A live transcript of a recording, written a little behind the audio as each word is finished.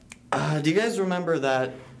Do you guys remember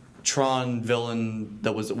that Tron villain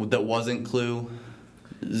that wasn't Clue?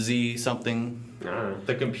 Z something?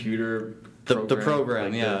 The computer program. The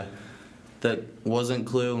program, like yeah. That wasn't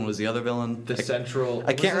Clue and was the other villain.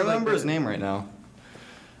 I can't remember his name right now.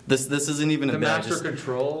 This isn't even the Master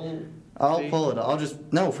Control. I'll pull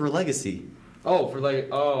it. For Legacy.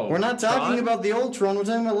 We're not talking about the old Tron. We're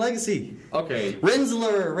talking about Legacy. Okay.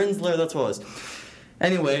 Rinsler. That's what it was.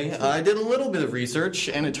 Anyway, I did a little bit of research,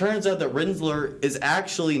 and it turns out that Rinsler is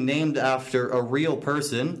actually named after a real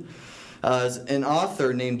person. An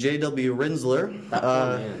author named J.W.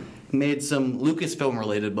 Rinsler made some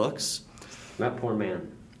Lucasfilm-related books. That poor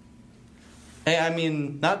man. Hey, I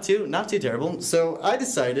mean, not too terrible. So I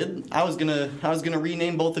decided I was gonna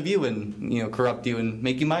rename both of you and corrupt you and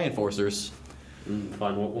make you my enforcers.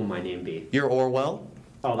 Fun. What will my name be? You're Orwell.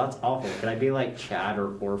 Oh, that's awful. Could I be like Chad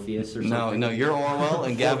or Orpheus or something? No, you're Orwell,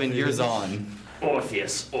 and Gavin, you're Zon.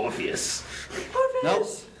 Orpheus. Nope.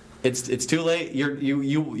 It's too late. You're a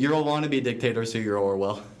wannabe dictator, so you're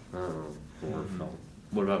Orwell. Oh, Orwell.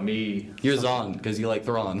 What about me? You're Zon, because you like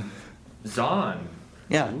Thrawn. Zon?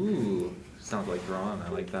 Yeah. Ooh, sounds like Thrawn. I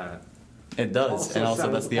like that. It does, and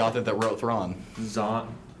also that's the author that wrote Thrawn.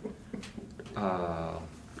 Zon.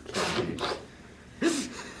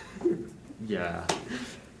 Yeah.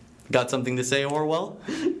 Got something to say, Orwell?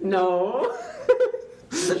 No.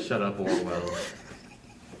 Shut up, Orwell.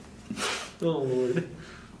 Oh, Lord.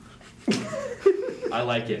 I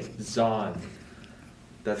like it. Zon.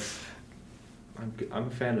 I'm a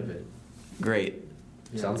fan of it. Great.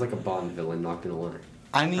 Yeah. Sounds like a Bond villain, not gonna lie.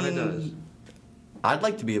 I mean, I'd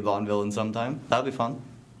like to be a Bond villain sometime. That'd be fun.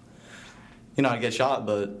 I'd get shot,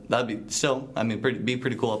 but that'd be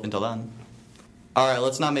pretty cool up until then. All right,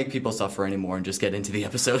 let's not make people suffer anymore and just get into the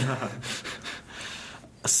episode.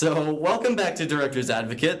 So, welcome back to Director's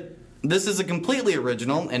Advocate. This is a completely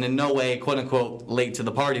original and in no way, quote-unquote, late to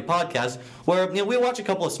the party podcast where we watch a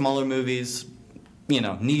couple of smaller movies,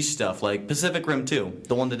 niche stuff like Pacific Rim 2,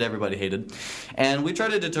 the one that everybody hated, and we try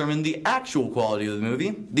to determine the actual quality of the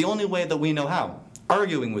movie the only way that we know how,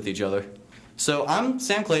 arguing with each other. So, I'm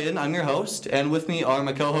Sam Clayton, I'm your host, and with me are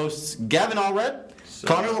my co-hosts Gavin Allred,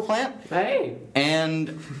 Connor LaPlante. Hey.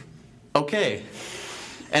 And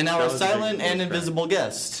our silent and invisible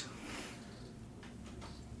guest.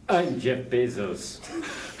 I'm Jeff Bezos.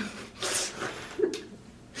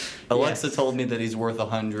 Alexa told me that he's worth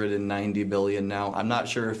 $190 billion now. I'm not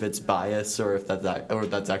sure if it's bias or if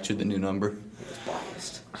that's actually the new number. It's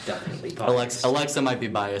biased. Definitely biased. Alexa might be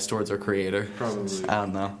biased towards her creator. Probably. I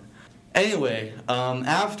don't know. Anyway,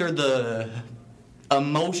 after the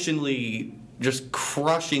emotionally just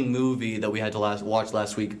crushing movie that we had to watch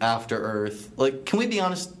last week, After Earth, can we be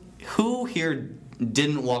honest? Who here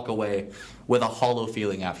didn't walk away with a hollow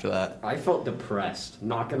feeling after that? I felt depressed,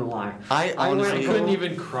 not gonna lie. I honestly couldn't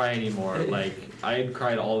even cry anymore. I had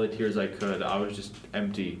cried all the tears I could. I was just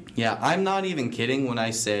empty. Yeah, I'm not even kidding when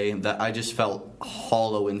I say that I just felt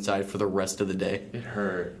hollow inside for the rest of the day. It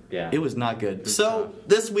hurt. Yeah. It was not good. So,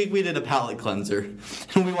 this week we did a palate cleanser,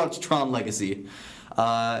 and we watched Tron Legacy.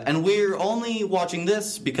 And we're only watching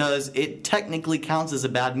this because it technically counts as a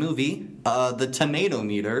bad movie. The tomato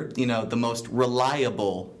meter, the most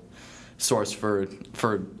reliable source for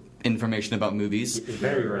information about movies. It's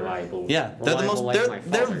very reliable. Yeah, they're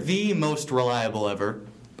the most reliable ever.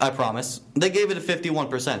 I promise. They gave it a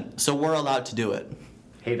 51%, so we're allowed to do it.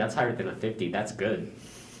 Hey, that's higher than a 50. That's good.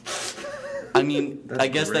 I mean, I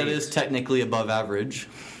guess great. that is technically above average.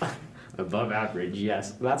 Above average,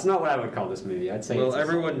 yes. That's not what I would call this movie. I'd say. Well,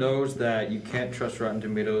 everyone knows that you can't trust Rotten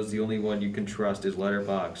Tomatoes. The only one you can trust is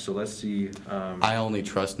Letterboxd. So let's see. I only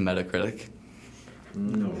trust Metacritic.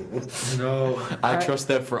 No. I trust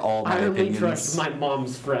them for all my opinions. I only trust my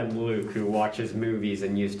mom's friend Luke, who watches movies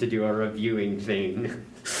and used to do a reviewing thing.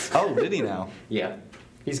 Oh, did he now? Yeah.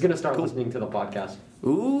 He's going to start listening to the podcast.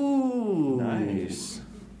 Ooh. Nice.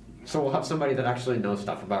 So we'll have somebody that actually knows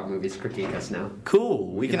stuff about movies critique us now.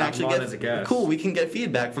 Cool. We can actually get as a guest. Cool. We can get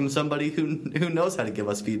feedback from somebody who knows how to give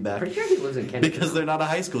us feedback. Pretty sure he lives in Canada. Because they're not a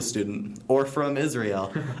high school student or from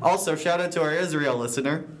Israel. Also, shout out to our Israel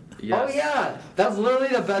listener. Yes. Oh yeah, that's literally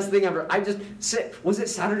the best thing ever. Was it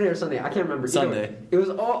Saturday or Sunday? I can't remember. Sunday. It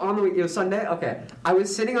was all on the week. It was Sunday. Okay, I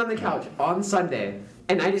was sitting on the couch on Sunday,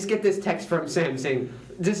 and I just get this text from Sam saying,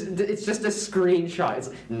 it's just a screenshot. It's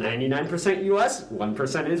 99% U.S.,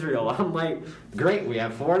 1% Israel. I'm like, great, we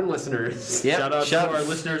have foreign listeners. Yep. Shout out to our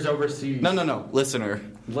listeners overseas. No, listener.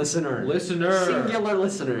 Listener. Singular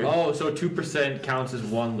listener. Oh, so 2% counts as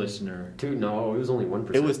one listener. No, it was only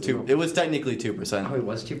 1%. It was 2. It was technically 2%. Oh, it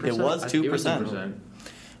was 2%? It was 2%. It was 2%.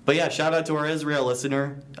 But yeah, shout out to our Israel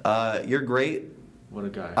listener. You're great. What a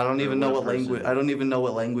guy. I don't even know what person. language. I don't even know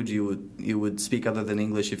what language you would speak other than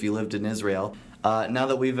English if you lived in Israel. Now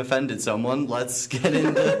that we've offended someone, let's get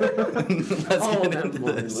into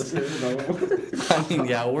this. I mean,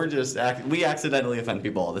 yeah, we accidentally offend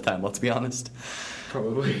people all the time. Let's be honest.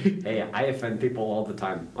 Probably. Hey, I offend people all the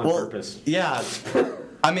time on purpose. Yeah.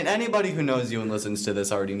 I mean, anybody who knows you and listens to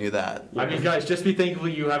this already knew that. I mean, guys, just be thankful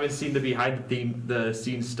you haven't seen the behind the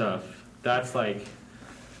scenes stuff. That's like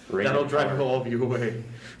that'll drive all of you away.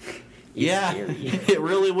 Yeah, it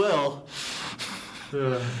really will.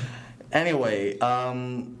 Anyway,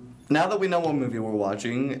 now that we know what movie we're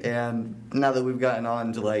watching, and now that we've gotten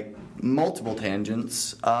on to like multiple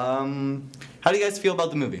tangents, how do you guys feel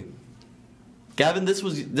about the movie? Gavin, this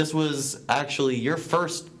was actually your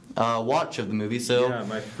first watch of the movie, so yeah,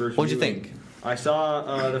 my first. What'd you viewing. think? I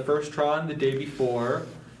saw the first Tron the day before,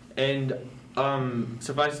 and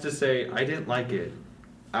suffice to say, I didn't like it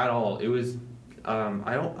at all. It was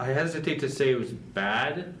I hesitate to say it was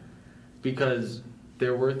bad because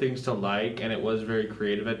there were things to like, and it was very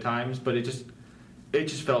creative at times, but it just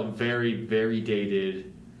felt very, very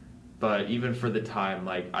dated. But even for the time,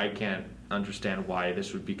 like, I can't understand why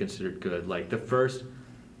this would be considered good. Like the first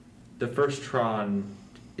Tron,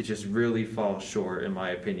 it just really falls short in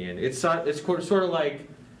my opinion. It's sort of like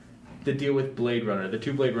the deal with Blade Runner, the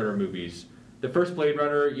two Blade Runner movies. The first Blade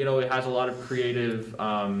Runner, it has a lot of creative.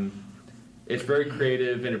 It's very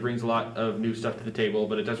creative and it brings a lot of new stuff to the table,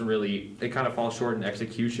 but it doesn't really. It kind of falls short in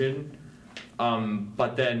execution.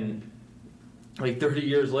 But then, like 30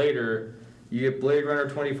 years later, you get Blade Runner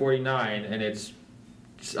 2049, and it's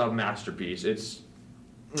a masterpiece. It's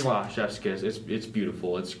chef's kiss. It's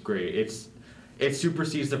beautiful. It's great. It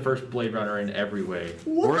supersedes the first Blade Runner in every way.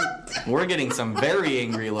 We're getting some very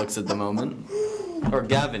angry looks at the moment, or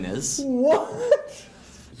Gavin is. What?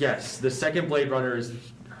 Yes, the second Blade Runner is.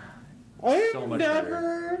 I've So much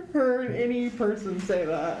never heard any person say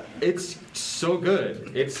that. It's so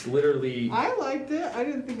good. It's literally. I liked it. I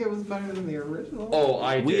didn't think it was better than the original. Oh,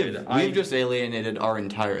 I did. We've just alienated our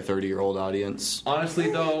entire 30-year-old audience.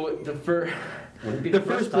 Honestly, though, the first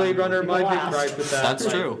first Blade time Runner, my people big ask. Gripe with that. That's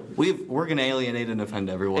like, true. We're gonna alienate and offend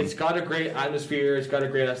everyone. It's got a great atmosphere. It's got a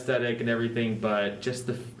great aesthetic and everything, but just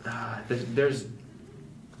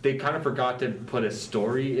they kind of forgot to put a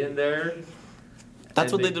story in there.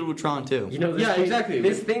 That's what they did with Tron too. This Yeah, thing, exactly.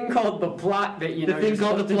 This thing called the plot that The thing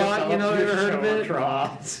called the plot, ever heard of it?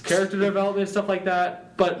 Across. Character development, stuff like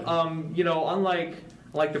that. But unlike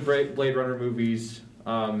the Blade Runner movies,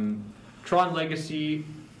 Tron Legacy,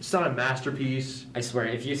 it's not a masterpiece. I swear,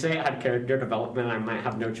 if you say it had character development, I might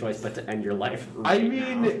have no choice but to end your life. I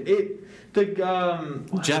mean,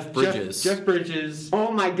 Jeff Bridges. Jeff Bridges.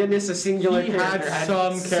 Oh my goodness, a singular He character had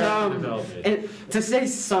some character development. And to say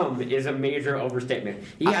some is a major overstatement.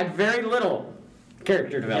 He had very little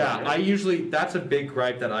character development. Yeah, that's a big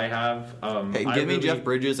gripe that I have. Hey, give me Jeff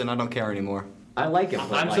Bridges and I don't care anymore. I like it.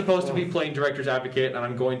 But I'm supposed to be playing director's advocate, and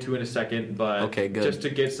I'm going to in a second. But okay, good. Just to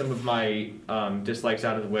get some of my dislikes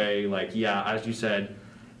out of the way, as you said,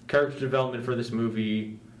 character development for this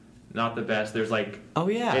movie, not the best. There's oh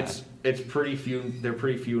yeah, it's pretty few. They're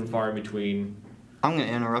pretty few and far in between. I'm going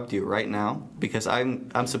to interrupt you right now because I'm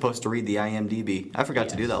supposed to read the IMDb. I forgot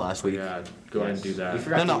to do that last week. Yeah, go ahead and do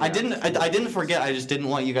that. No, I didn't forget. I just didn't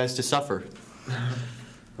want you guys to suffer.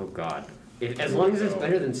 Oh God. As long as it's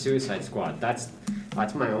better than Suicide Squad, that's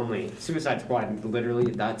my only. Suicide Squad, literally,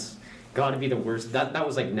 that's got to be the worst. That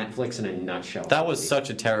was like Netflix in a nutshell. That was such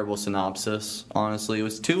a terrible synopsis, honestly. It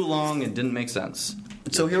was too long and didn't make sense.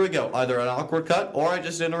 So here we go. Either an awkward cut or I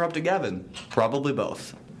just interrupted Gavin. Probably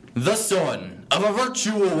both. The son of a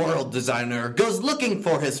virtual world designer goes looking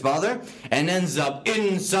for his father and ends up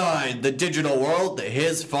inside the digital world that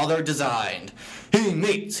his father designed. He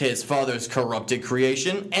meets his father's corrupted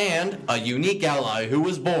creation and a unique ally who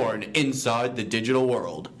was born inside the digital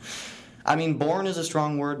world. I mean, born is a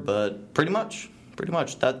strong word, but pretty much.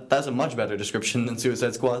 That's a much better description than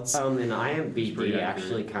Suicide Squad's. And IMDb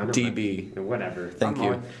actually kind of... DB. Whatever. Thank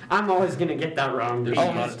you. I'm always going to get that wrong.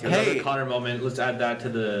 Another Connor moment. Let's add that to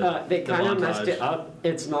the They kind of montage. messed it up.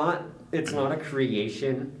 It's not a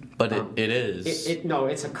creation. But it is. No,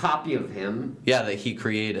 it's a copy of him. Yeah, that he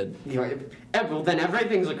created. Well, then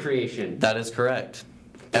everything's a creation. That is correct.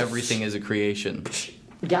 Everything is a creation.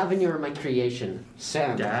 Gavin, you're my creation.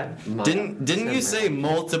 Sam. Dad? Didn't you say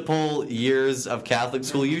multiple years of Catholic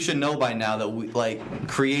school? You should know by now that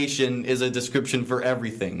creation is a description for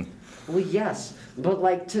everything. Well, yes,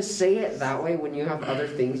 but to say it that way when you have other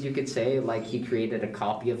things you could say, like he created a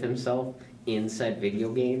copy of himself in said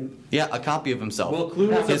video game. Yeah, a copy of himself. Well, Clue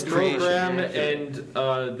was His a program, creation.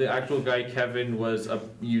 and the actual guy Kevin was a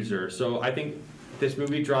user. So I think this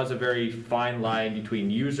movie draws a very fine line between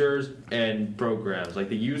users and programs. Like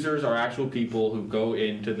the users are actual people who go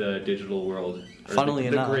into the digital world, or Funnily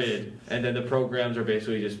the enough. grid, and then the programs are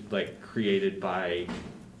basically just like created by.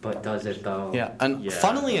 But does it though? Yeah, and Yeah,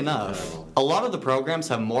 funnily enough, so- a lot of the programs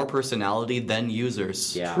have more personality than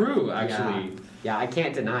users. Yeah. True, actually. Yeah, I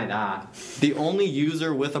can't deny that. The only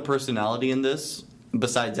user with a personality in this,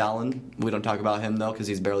 besides Alan, we don't talk about him though because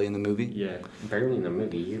he's barely in the movie, Yeah. Barely in the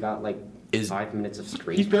movie. You got like Is- 5 minutes of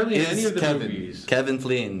screen. He's barely in is any of the Kevin. movies. Kevin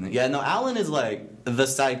Flynn. Yeah, no, Alan is like the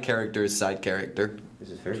side character's side character. This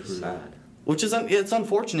is very True. sad. Which is it's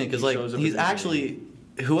unfortunate because He like shows up he's in the actually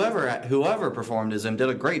whoever performed as him did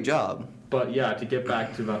a great job. But yeah, to get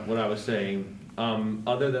back to what I was saying,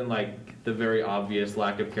 other than like the very obvious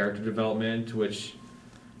lack of character development, which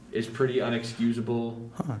is pretty unexcusable,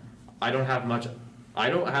 I don't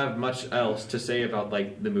have much else to say about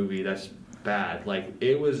like the movie that's bad. Like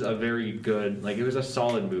it was a very good, like it was a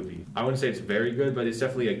solid movie. I wouldn't say it's very good, but it's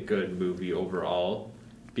definitely a good movie overall,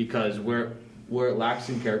 because where it lacks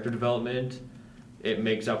in character development, it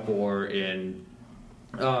makes up for in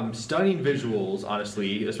stunning visuals,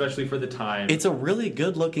 honestly, especially for the time. It's a really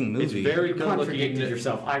good looking It's movie. very You good contradicted looking.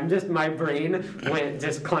 yourself. My brain went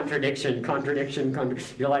just contradiction.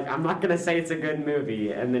 You're like, I'm not gonna say it's a good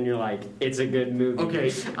movie, and then you're like, it's a good movie.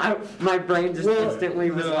 Okay. My brain just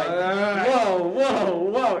instantly was like,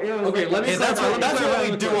 whoa. It was Okay, like, let me Hey, that's clarify- what, that's what we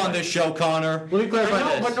let me do clarify. on this show, Connor. Let me I clarify know,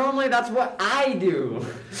 this. but normally that's what I do.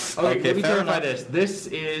 Okay, Okay, let me fair clarify enough. this. This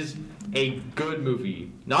is a good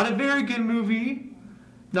movie. Not a very good movie.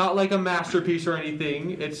 Not like a masterpiece or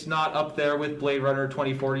anything. It's not up there with Blade Runner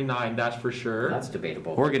 2049, that's for sure. That's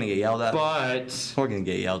debatable. We're gonna get yelled at. But We're gonna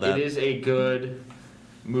get yelled at. it is a good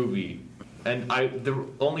movie. And the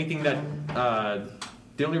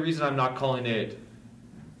only reason I'm not calling it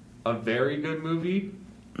a very good movie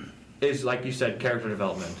is, like you said, character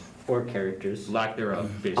development. Or characters. Lack thereof,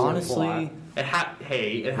 basically. Honestly, It has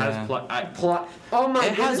Yeah. plot. Plot. Oh my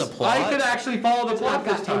it has a goodness. plot. I could actually follow the It's plot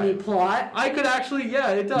not this got any time. plot. I could actually, yeah,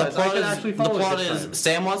 it the does. I plot could actually is the follow plot it this is time.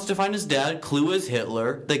 Sam wants to find his dad. Clue is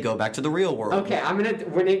Hitler. They go back to the real world. Okay,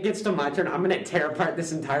 when it gets to my turn, I'm gonna tear apart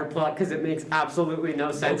this entire plot because it makes absolutely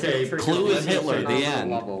no sense. Okay, It's Clue is ridiculous Hitler, on the a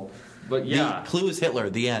end. level. But yeah, The Clue is Hitler.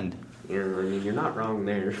 The end. Yeah, I mean, you're not wrong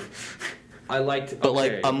there. I liked. But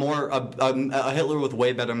okay. like a Hitler with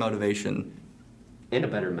way better motivation. And a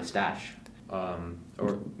better mustache.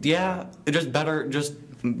 or Yeah, just better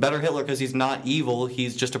Hitler because he's not evil.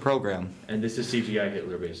 He's just a program. and this is CGI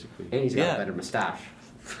Hitler basically. And he's got Yeah. a better mustache.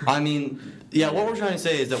 I mean, yeah. What we're trying to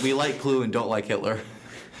say is that we like Clue and don't like Hitler.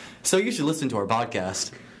 So you should listen to our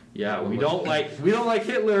podcast. Yeah, we don't like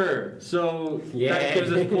Hitler, so Yeah. that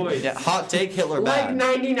gives us points. Yeah, hot take Hitler Like bad.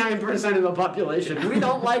 99% of the population, we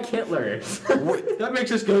don't like Hitler. That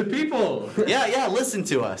makes us good people. Yeah, listen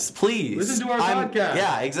to us, please. Listen to our podcast.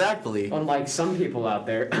 Yeah, exactly. Unlike some people out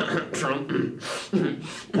there, Trump.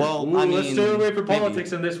 Well, Ooh, I mean, let's stay away from maybe.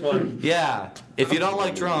 politics in this one. Yeah, if you don't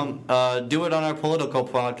like Trump, do it on our political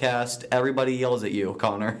podcast. Everybody yells at you,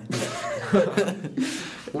 Connor.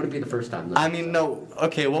 Would it be the first time? Though? I mean, no.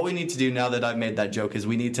 Okay, what we need to do now that I've made that joke is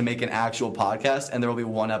we need to make an actual podcast, and there will be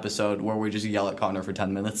one episode where we just yell at Connor for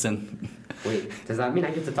 10 minutes. And Wait, does that mean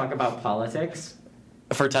I get to talk about politics?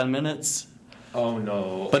 for 10 minutes? Oh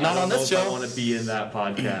no! But not I don't on this know if show. I want to be in that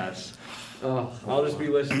podcast. Oh, I'll just be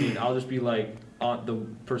listening. I'll just be like on the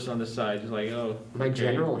person on the side, just like, oh. my okay.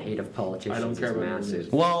 general hate of politicians I don't care is about massive.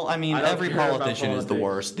 movies. Well, I mean, I don't every care about politician is the politics.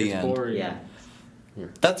 worst. The It's end. boring. Yeah.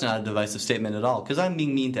 That's not a divisive statement at all, because I'm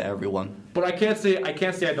being mean to everyone. But I can't say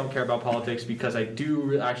I don't care about politics because I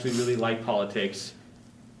do actually really like politics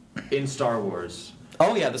in Star Wars.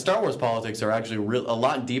 Oh yeah, the Star Wars politics are actually a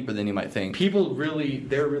lot deeper than you might think. They're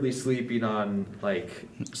really sleeping on like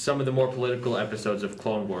some of the more political episodes of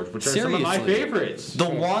Clone Wars, which are some of my Seriously. favorites. The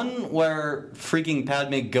one where freaking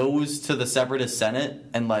Padme goes to the Separatist Senate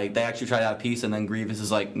and like they actually try to have peace, and then Grievous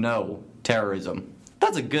is like, "No, terrorism."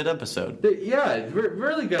 That's a good episode. Yeah, it's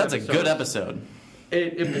really good. That's a episodes. good episode.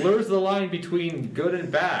 It blurs the line between good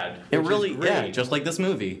and bad. It which is really, yeah, great. just like this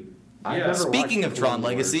movie. I've Yeah. never Speaking watched of Tron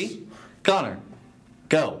Clone Wars. Legacy, Connor,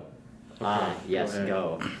 go. Yes, Go ahead.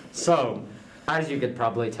 go. So, as you could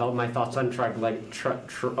probably tell, my thoughts on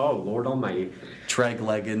oh Lord Almighty,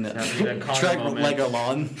 Treg-legged, Have you had Connor moment?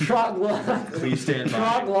 Treg-legalon. Please stand by.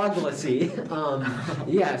 Troglodyssy.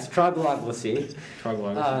 Yes, troglodyssy.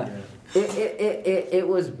 It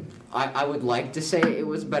was. I would like to say it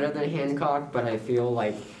was better than Hancock, but I feel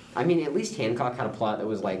like, I mean, at least Hancock had a plot that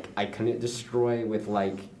was like I couldn't destroy with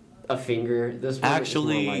like a finger. This one is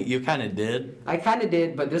Actually, more like, you kind of did. I kind of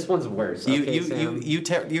did, but this one's worse. Okay, Sam?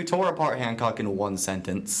 You tore apart Hancock in one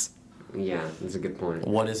sentence. Yeah, that's a good point.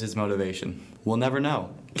 What is his motivation? We'll never know.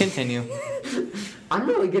 Continue. I'm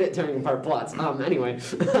really good at tearing apart plots. Anyway,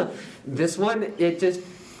 this one, it just,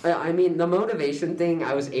 I mean, the motivation thing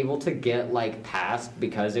I was able to get, like, past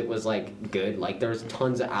because it was, like, good. Like, there's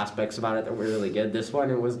tons of aspects about it that were really good. This one,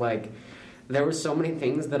 it was, like, there were so many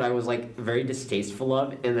things that I was, like, very distasteful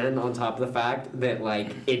of, and then on top of the fact that,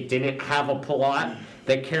 like, it didn't have a plot,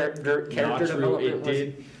 the character development It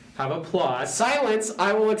did have a plot. Silence!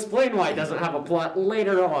 I will explain why it doesn't have a plot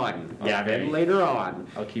later on. Gavin, Okay. later on.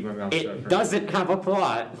 I'll keep my mouth shut. It doesn't have a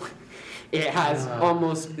plot. It has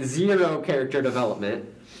almost zero character development.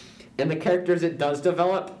 And the characters it does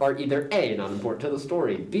develop are either A, not important to the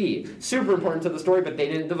story, B, super important to the story, but they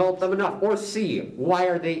didn't develop them enough, or C, why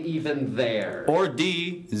are they even there? Or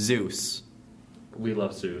D, Zeus. We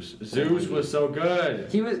love Zeus. Zeus was so good.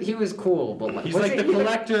 He was cool, but like, He's was like it the even-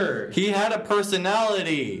 collector. He had a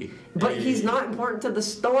personality. But he's not important to the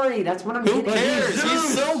story. That's what I'm Who getting. cares?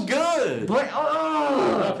 He's so good. But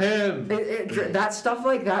Love him. that stuff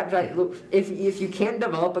like that. If you can't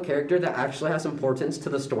develop a character that actually has importance to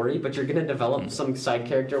the story, but you're gonna develop some side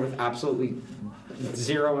character with absolutely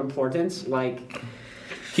zero importance, like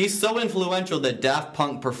He's so influential that Daft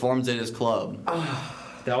Punk performs at his club.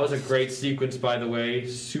 That was a great sequence, by the way.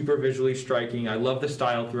 Super visually striking. I love the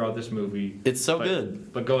style throughout this movie. It's so But-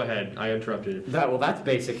 good. But go ahead. I interrupted. that's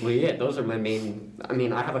basically it. Those are my main. I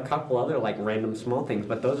mean, I have a couple other like random small things,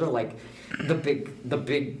 but those are like the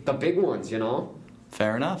big ones, you know.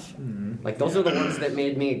 Fair enough. Like those are the ones that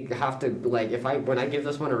made me have to like when I give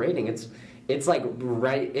this one a rating, it's like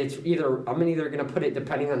right. It's I'm either gonna put it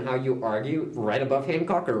depending on how you argue right above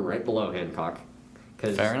Hancock or right below Hancock.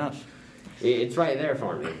 Fair enough. It's right there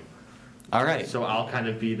for me. All right. So I'll kind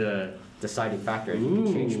of be the... Deciding factor. You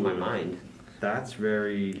can change my mind. That's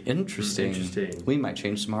very Interesting. We might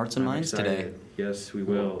change some hearts and I'm minds excited. today. Yes, we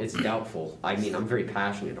will. It's doubtful. I mean, I'm very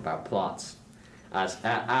passionate about plots. As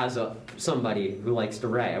somebody who likes to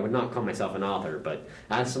write, I would not call myself an author, but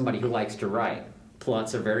as somebody who likes to write,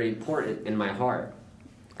 plots are very important in my heart.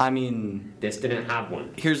 I mean, This didn't have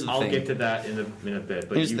one. here's the I'll thing. get to that in a bit,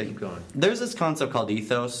 but Here's you the keep thing. going. There's this concept called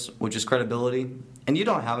ethos, which is credibility, and you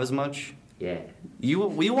don't have as much. Yeah.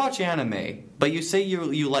 We watch anime, but you say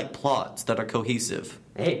you like plots that are cohesive.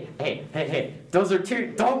 Hey. Those are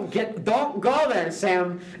two. Don't go there,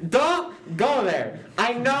 Sam. Don't go there.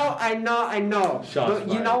 I know. Shots But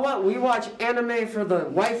you fired. know what? We watch anime for the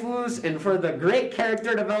waifus and for the great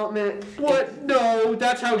character development. What? No,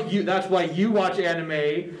 that's why you watch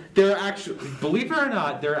anime. They're actually, believe it or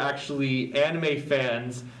not, they're actually anime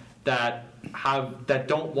fans that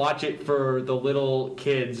don't watch it for the little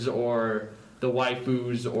kids or the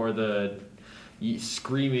waifus or the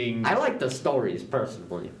screaming. I like the stories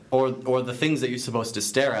personally. Or the things that you're supposed to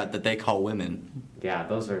stare at that they call women. Yeah,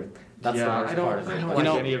 that's the worst I don't part of it. like You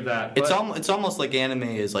know, any of that. It's but- it's almost like anime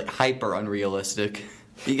is like hyper unrealistic.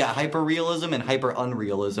 You got hyper realism and hyper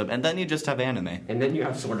unrealism, and then you just have anime. And then you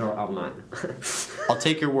have Sword Art Online. I'll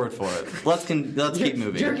take your word for it. Let's keep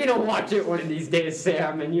moving. You're gonna watch it one of these days,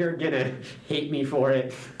 Sam, and you're gonna hate me for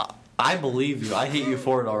it. I believe you. I hate you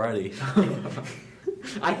for it already.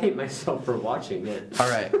 I hate myself for watching it. All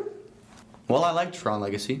right. Well, I liked Tron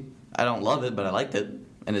Legacy. I don't love it, but I liked it,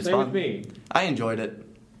 and it's Same fun. with me. I enjoyed it.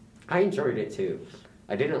 I enjoyed it too.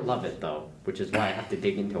 I didn't love it though, which is why I have to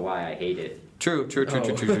dig into why I hate it. True. Oh. That's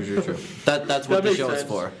what That the makes show is sense.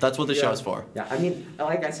 for. That's what the Yeah. show is for. Yeah, I mean,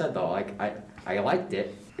 like I said though, like I liked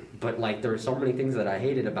it, but like there were so many things that I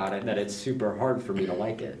hated about it that it's super hard for me to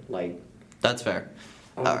like it. Like, That's fair.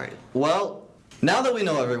 Oh. All right. Well, now that we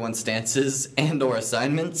know everyone's stances and/or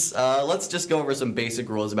assignments, let's just go over some basic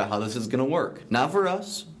rules about how this is going to work. Not for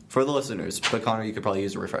us, for the listeners. But Connor, you could probably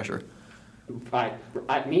use a refresher.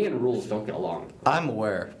 me and rules don't get along. I'm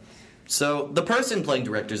aware. So, the person playing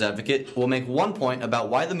Director's Advocate will make 1 point about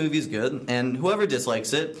why the movie's good, and whoever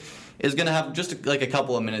dislikes it is going to have just a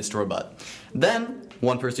couple of minutes to rebut. Then,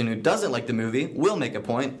 one person who doesn't like the movie will make a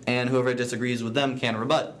point, and whoever disagrees with them can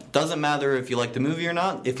rebut. Doesn't matter if you like the movie or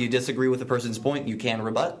not. If you disagree with a person's point, you can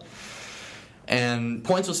rebut. And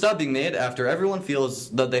points will stop being made after everyone feels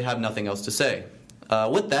that they have nothing else to say.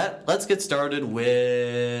 With that, let's get started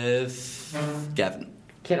with Gavin.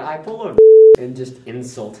 Can I pull a and just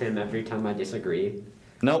insult him every time I disagree?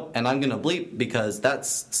 Nope, and I'm gonna bleep because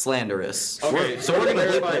that's slanderous. Okay, So we're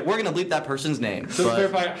gonna clarify- bleep that person's name. So to but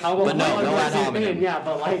clarify, how about but no, Well, no what's ad his hominem. name? Yeah,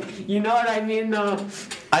 but like, you know what I mean though?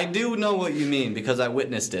 I do know what you mean because I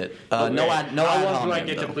witnessed it. No ad How hominem. long do I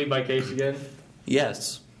get to though. plead my case again?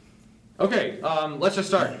 Yes. Okay, let's just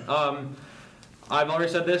start. I've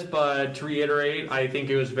already said this, but to reiterate, I think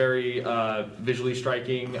it was very visually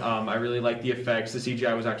striking. I really liked the effects. The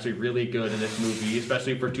CGI was actually really good in this movie,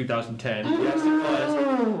 especially for 2010. Yes, it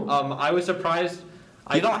was. I was surprised.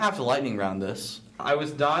 You don't have to lightning round this. I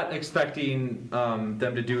was not expecting them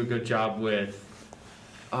to do a good job with,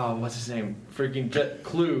 what's his name? Freaking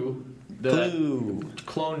Clue. The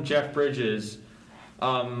clone Jeff Bridges.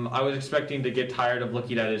 I was expecting to get tired of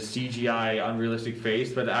looking at his CGI unrealistic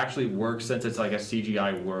face, but it actually works since it's like a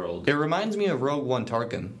CGI world. It reminds me of Rogue One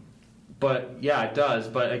Tarkin. But yeah, it does.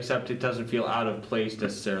 But except it doesn't feel out of place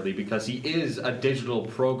necessarily because he is a digital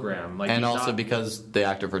program. Like, and also because the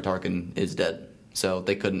actor for Tarkin is dead, so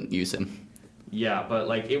they couldn't use him. Yeah, but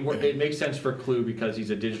like it makes sense for Clue because he's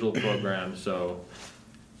a digital program. So.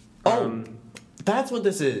 That's what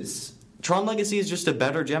this is. Tron Legacy is just a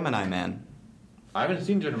better Gemini Man. I haven't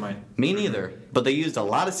seen Gemini. Me neither. But they used a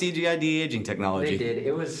lot of CGI de-aging technology. They did.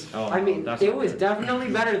 It was. Oh, I mean, that's it not was good. definitely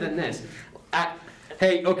better than this.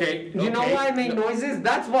 Hey, okay. You know why I made noises?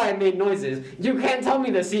 That's why I made noises. You can't tell me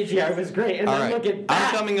the CGI was great, and All then right. look at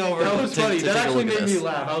that. I'm coming over That was to, funny. to That take a actually look at made me this.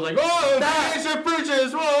 laugh. I was like, "Oh, that's your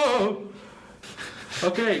bridges!" Whoa.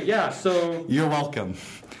 Okay, yeah. So, You're welcome.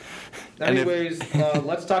 And if- anyways,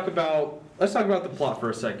 let's talk about the plot for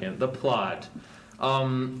a second. The plot.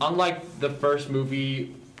 Unlike the first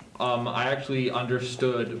movie, I actually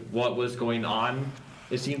understood what was going on.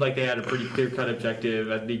 It seemed like they had a pretty clear-cut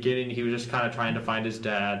objective. At the beginning, he was just kind of trying to find his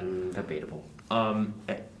dad. Debatable.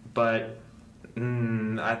 But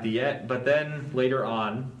at the end, but then later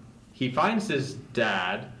on, he finds his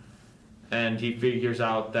dad, and he figures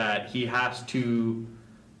out that they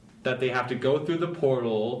have to go through the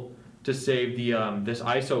portal to save the this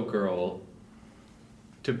ISO girl,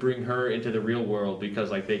 to bring her into the real world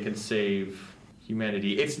because like they can save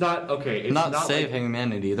humanity. It's not okay. It's not not save like,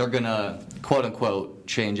 humanity. They're gonna quote unquote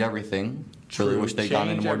change everything. Really True, wish they'd gone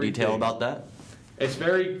into change more detail everything. about that. It's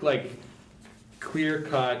very like clear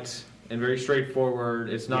cut and very straightforward.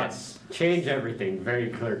 It's not. Yes. Change everything. Very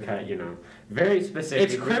clear cut. Very specific.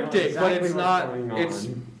 It's We know cryptic, but exactly it's what's not. going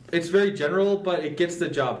on. It's very general, but it gets the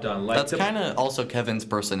job done. Like That's kind of also Kevin's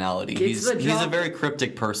personality. Gets the He's a job- very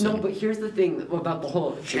cryptic person. No, but here's the thing about the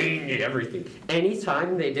whole change everything.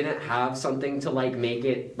 Anytime they didn't have something to like make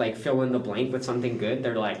it like fill in the blank with something good,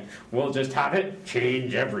 they're like, we'll just have it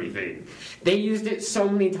change everything. They used it so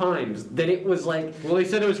many times that it was like, well, they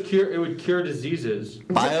said it would cure diseases.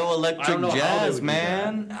 I don't know Bioelectric how they jazz, would do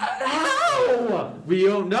man. how? We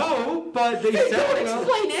don't know, but they They said don't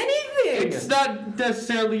explain anything. it's not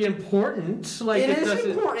necessarily important. Like It is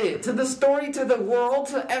doesn't. important to the story, to the world,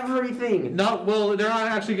 to everything. Not well. They're not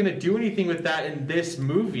actually going to do anything with that in this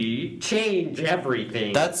movie. Change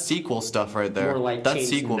everything. That's sequel stuff right there. More like That's change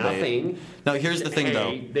sequel bait. nothing. No, here's the thing Hey,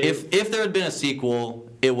 though. they- If there had been a sequel,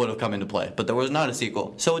 it would have come into play. But there was not a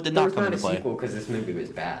sequel, so it did There not was come not a into play. sequel because this movie was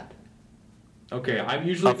bad. Okay, I'm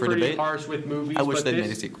usually Up for pretty debate? harsh with movies. I wish but they'd this,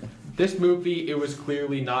 made a sequel. This movie, it was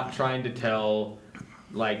clearly not trying to tell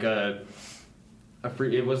like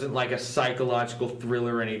it wasn't like a psychological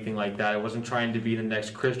thriller or anything like that. It wasn't trying to be the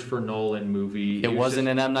next Christopher Nolan movie. It was wasn't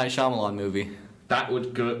just- an M. Night Shyamalan movie. That was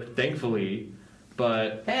good, thankfully.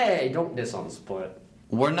 But Hey, don't diss on Split.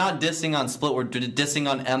 We're not dissing on Split. We're dissing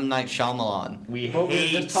on M. Night Shyamalan. we But we're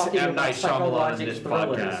hate just talking M. about Night Shyamalan in this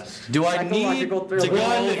psychological podcast. Do I need Psychological to go thriller.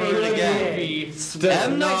 over One it good again? movie does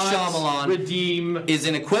M. Night not Shyamalan redeem Is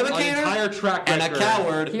an an entire equivocator track and a record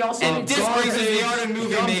coward, He also and did disgraces the art of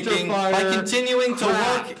movie making by continuing to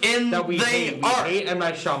work in that we hate. We art. hate M.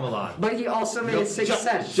 Night Shyamalan. But he also made a Sixth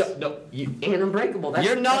Sense No, you. and Unbreakable. That's,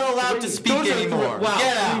 You're not that's allowed to three. speak Those are anymore. Wow,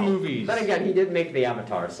 Get three out. movies. Then again, he did make the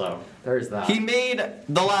Avatar, so there's that. He made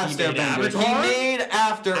The Last He made Airbender. Avatar? He made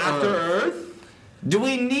After After Earth. Earth. Do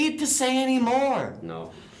we need to say any more? No.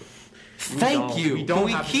 Thank don't. you. We don't But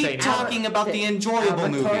we have to say keep more. talking about the enjoyable Avatar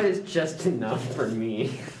movie. is just enough for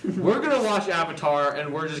me. We're gonna watch Avatar,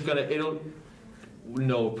 and we're just gonna. It'll.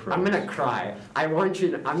 No pros. I'm gonna cry. I'm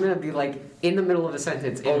gonna be like in the middle of a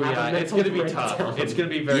sentence. And Oh have yeah, a it's mental gonna be tough. breakdown. It's gonna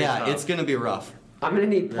be very Yeah, tough. it's gonna be rough. I'm gonna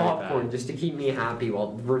need Very popcorn bad. just to keep me happy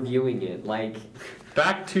while reviewing it. Like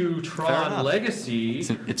Back to Fair Tron enough. Legacy.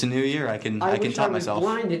 It's a new year. I can I wish I top was myself.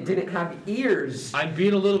 blind. It didn't have ears. I'm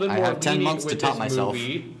being a little bit I more have 10 lenient months to with top this myself.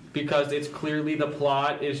 movie because it's clearly the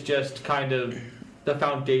plot is just kind of the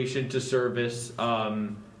foundation to service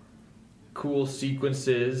cool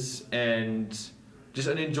sequences and just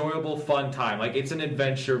an enjoyable, fun time. Like it's an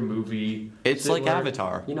adventure movie. It's like similar-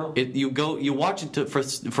 Avatar. You know- You watch it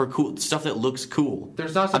for cool stuff that looks cool.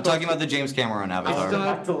 There's not. I'm supposed talking to- about the James Cameron It's Avatar.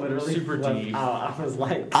 not- Have to literally super flip deep. out. I was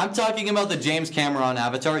like, I'm talking about the James Cameron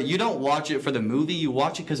Avatar. You don't watch it for the movie. You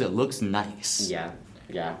watch it because it looks nice. yeah.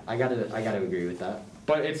 Yeah, I gotta agree with that.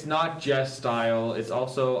 But it's not just style. It's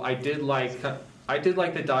also I did like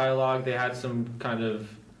the dialogue. They had some kind of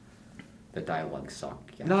The dialogue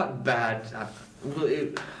sucked. Yeah. not bad.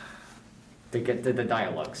 The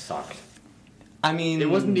dialogue sucked. I mean, It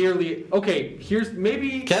wasn't nearly okay. Here's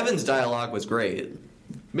maybe Kevin's dialogue was great.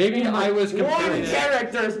 I was One comparing it.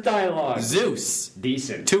 character's dialogue. Zeus,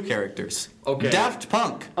 Decent. 2 characters. Okay. Daft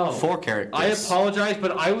Punk, Oh. 4 characters. I apologize,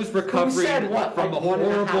 but I was recovering said what, from like a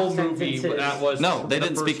 1.5 horrible movie sentences? that was No, they the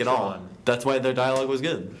didn't first speak at all. Tron. That's why their dialogue was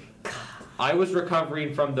good. I was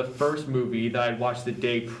recovering from the first movie that I'd watched the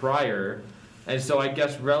day prior, and so I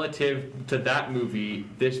guess relative to that movie,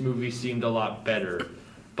 this movie seemed a lot better.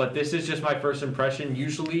 But this is just my first impression.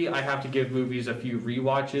 Usually I have to give movies a few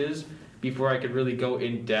rewatches before I could really go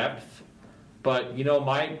in depth. But you know,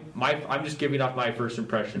 I'm just giving off my first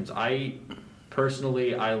impressions. I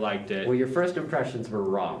liked it. Well, your first impressions were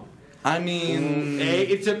wrong. I mean,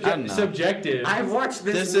 It's I don't know. subjective. I've watched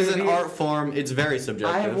this movie. is an art form. It's very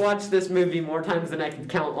subjective. I have watched this movie more times than I can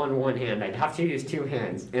count on one hand. I'd have to use 2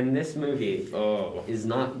 hands, and this movie Oh. is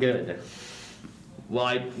not good. Well,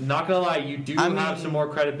 I'm not gonna lie, you do I mean- have some more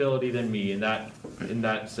credibility than me in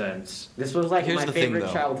that sense. This was like Here's my the thing, favorite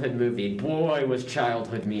though. childhood movie. Boy, was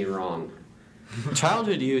childhood me wrong.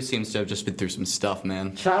 Childhood you seems to have just been through some stuff,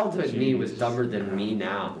 man. Childhood me Jeez. was dumber than me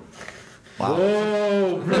now. Wow.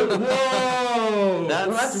 Whoa! Whoa! That's,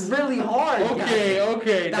 Well, that's really hard.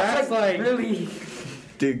 Okay, guys. that's like really.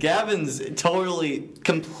 dude, Gavin's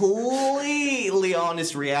completely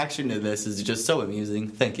honest reaction to this is just so amusing.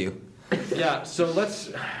 Thank you. yeah. So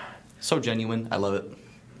let's So genuine. I love it.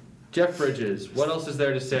 Jeff Bridges. What else is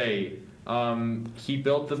there to say? He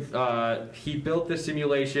built the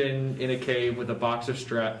simulation in a cave with a box of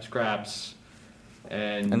scraps,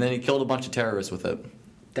 and And then he killed a bunch of terrorists with it.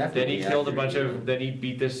 Definitely. then he killed a bunch accurate. of. Then he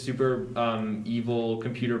beat this super evil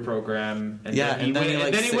computer program. And Yeah, then he and then went, he, like,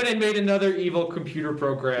 and then he went and made another evil computer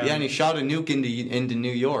program. Yeah, and he shot a nuke into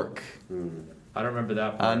New York. I don't remember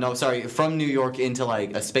that part. No, sorry, from New York into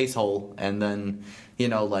like a space hole, and then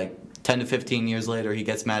like 10 to 15 years later, he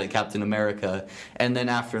gets mad at Captain America, and then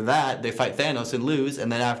after that, they fight Thanos and lose, and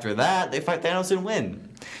then after that, they fight Thanos and win.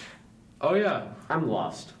 Oh yeah, I'm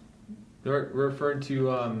lost. we're referring to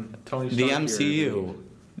Tony Stark The here. MCU.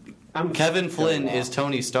 I'm Kevin still Flynn lost. is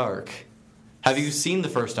Tony Stark. Have you seen the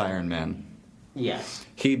first Iron Man? Yes.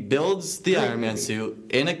 He builds the Great Iron Man movie. suit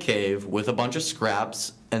in a cave with a bunch of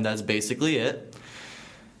scraps, and that's basically it.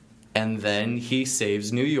 And then he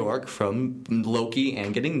saves New York from Loki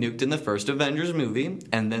and getting nuked in the first Avengers movie.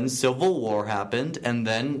 And then Civil War happened, and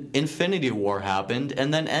then Infinity War happened,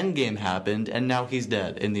 and then Endgame happened, and now he's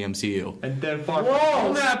dead in the MCU. And then Far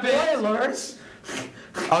Whoa! From happened. Spoilers!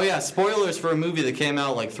 Oh yeah, spoilers for a movie that came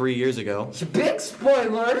out like 3 years ago. Big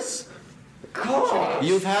spoilers! Gosh!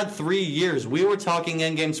 You've had 3 years. We were talking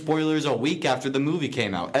Endgame spoilers a week after the movie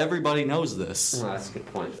came out. Everybody knows this. Oh, that's a good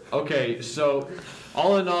point. Okay, so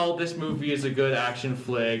all in all, this movie is a good action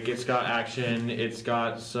flick. It's got action. It's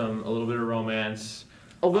got a little bit of romance.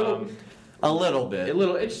 A little. A little bit.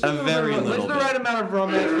 It's A very It's little the bit. right amount of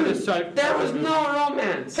romance for this type. There was no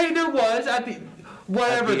romance! Hey, there was at the.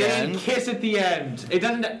 Whatever, At the they end? didn't kiss at the end. It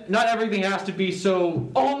doesn't. Not everything has to be so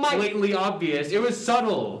Oh my- blatantly obvious. It was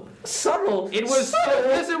subtle. Subtle! It was subtle!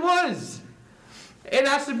 Yes, it was. It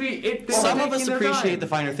has to be. They were Some of taking us their appreciate time. the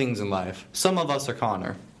finer things in life. Some of us are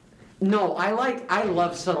Connor. No, I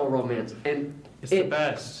love subtle romance. And It's the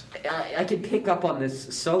best. I could pick up on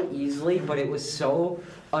this so easily, but it was so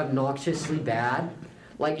obnoxiously bad.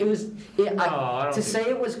 Like, it was. I don't to think- say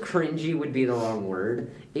it was cringy would be the wrong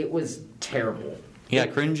word. It was terrible. Yeah,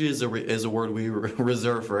 cringe is a word we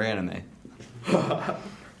reserve for anime.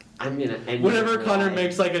 I'm gonna end Whenever it Connor live.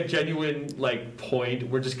 makes like a genuine point,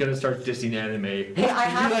 we're just gonna start dissing anime. Hey, I You're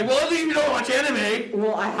have. like, well, at least you don't watch anime.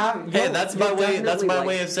 Well, I have. Hey, you're- that's my you're way. That's definitely my like-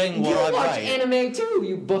 way of saying You well, I'm watch right. anime too,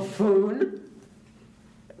 you buffoon.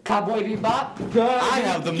 Cowboy Bebop. I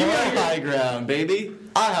have the moral high ground, baby.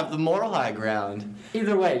 I have the moral high ground.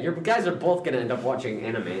 Either way, you guys are both gonna end up watching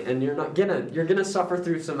anime, and you're gonna suffer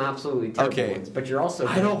through some absolutely terrible Okay. ones. But you're also.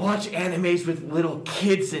 I don't watch animes with little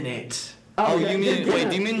kids in it. Oh, yeah, you mean you're wait? gonna-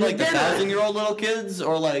 Do you mean you're like the gonna- 1,000-year-old little kids,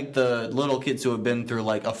 or like the little kids who have been through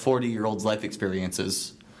like a 40-year-old's life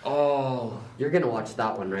experiences? Oh, You're gonna watch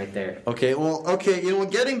that one right there. Okay, well, okay,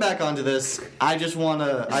 getting back onto this, I just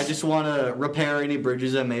wanna repair any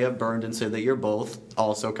bridges I may have burned and say that you're both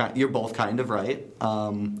you're both kind of right.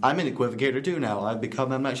 I'm an equivocator too now. I've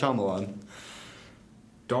become M. Night Shyamalan.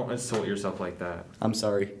 don't insult yourself like that. I'm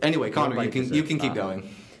sorry. Anyway, Connor, Nobody you can deserves keep that. going.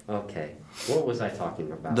 Okay. What was I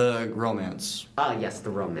talking about? The romance, Yes, the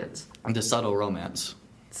romance. the subtle romance.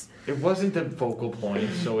 It wasn't the focal point,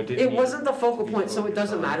 so it didn't. It wasn't the focal be point, so it focused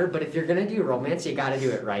doesn't on. matter. But if you're gonna do romance, you gotta do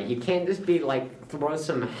it right. You can't just be like throw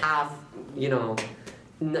some half, you know.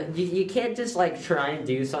 You can't just like try and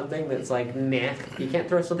do something that's like meh. You can't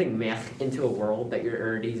throw something meh into a world that you're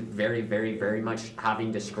already very, very, very much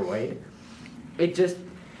having destroyed. It just,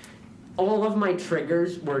 all of my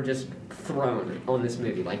triggers were just thrown on this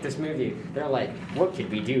movie. Like this movie, they're like, what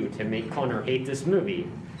could we do to make Connor hate this movie?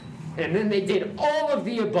 And then they did all of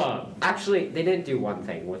the above. Actually, they didn't do one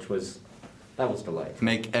thing, which was, that was delightful.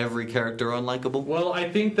 Make every character unlikable? Well, I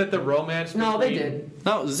think that the romance. No, they between- did.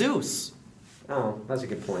 No, Zeus. Oh, that's a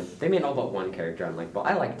good point. They made all but one character unlikable.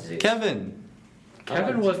 I liked Zeus. Kevin.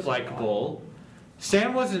 Kevin was likable.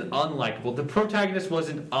 Sam wasn't unlikable. The protagonist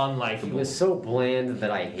wasn't unlikable. He was so bland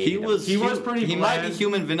that I hated He him. was. He was pretty He might be bland.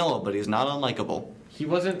 human vanilla, but he's not unlikable. He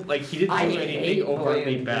wasn't like he didn't I do hate anything overtly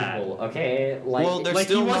bland bad. people, okay? Like, Well, they're Like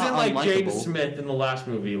he still wasn't not like Jaden unlikable. Smith in the last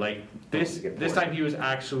movie. Like That's a good this point. time he was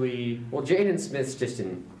actually. well, Jaden Smith's just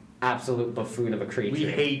an absolute buffoon of a creature. We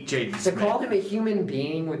hate Jaden To Smith. call him a human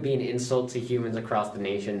being would be an insult to humans across the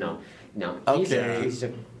nation. No. Okay. He's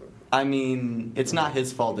a, I mean, it's not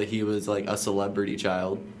his fault that he was like a celebrity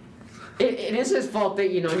child. it is his fault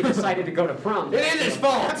that, you know, he decided to go to prom. It is his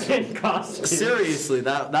fault! In costume. Seriously,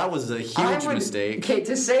 that was a huge I would- mistake. Okay,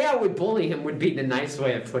 to say I would bully him would be the nice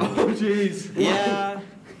way of putting Oh it. jeez. Yeah.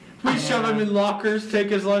 We shove him in lockers,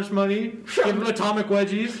 take his lunch money, give him atomic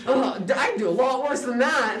wedgies. I'd do a lot worse than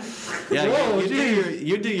that. Yeah, Whoa,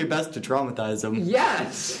 you do your best to traumatize him.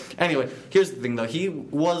 Yes. Anyway, here's the thing though. He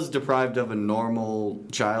was deprived of a normal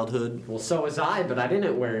childhood. Well, so was I, but I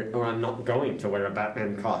didn't wear, or I'm not going to wear a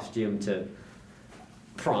Batman costume to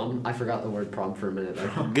prom. I forgot the word prom for a minute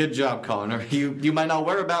there. Good job, Connor. You might not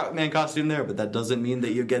wear a Batman costume there, but that doesn't mean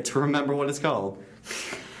that you get to remember what it's called.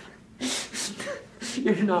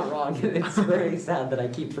 You're not wrong. It's very sad that I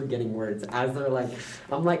keep forgetting words as they're like,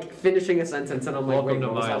 I'm like finishing a sentence and I'm like, Welcome wait, to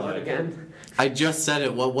what was my that word life. again? I just said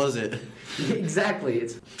it. What was it? Exactly.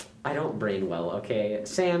 It's I don't brain well. Okay,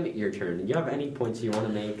 Sam, your turn. You have any points you want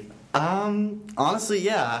to make? Honestly,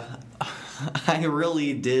 yeah. I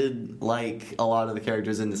really did like a lot of the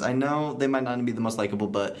characters in this. I know they might not be the most likable,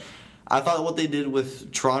 but I thought what they did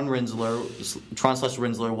with Tron slash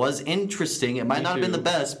Rinsler was interesting. It might Me not have been too. the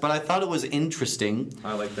best, but I thought it was interesting,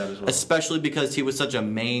 I like that as well. especially because he was such a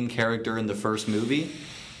main character in the first movie.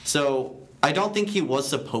 So I don't think he was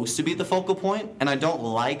supposed to be the focal point, and I don't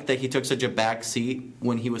like that he took such a back seat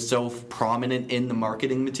when he was so prominent in the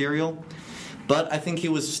marketing material. But I think he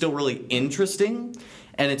was still really interesting,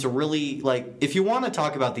 and it's a really, like, if you want to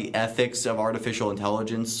talk about the ethics of artificial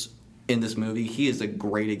intelligence in this movie, he is a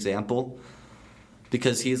great example.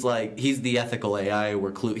 Because he's the ethical AI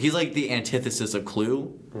where Clue, he's like the antithesis of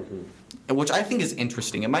Clue, which I think is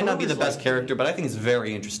interesting. It might not be the best character, but I think it's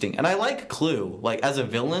very interesting. And I like Clue. Like, as a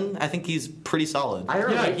villain, I think he's pretty solid. I Yeah,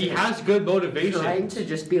 relate he to has good motivation. trying to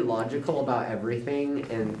just be logical about everything,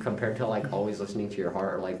 and compared to like always listening to your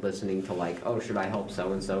heart, or like listening to like, oh, should I help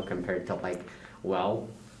so and so, compared to like, well,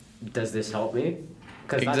 does this help me?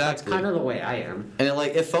 Because that's Exactly. kind of the way I am. And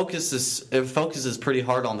it focuses pretty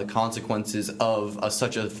hard on the consequences of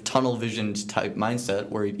such a tunnel visioned type mindset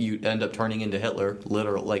where you end up turning into Hitler,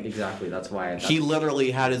 literally. Like, Exactly. That's why. he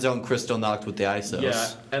literally had his own crystal knocked with the ISOs. Yeah,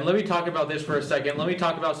 and let me talk about this for a second. Let me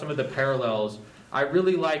talk about some of the parallels. I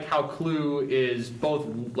really like how Clue is both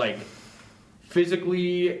like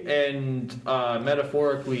physically and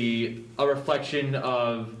metaphorically a reflection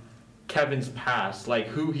of Kevin's past, like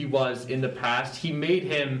who he was in the past. He made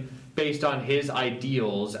him based on his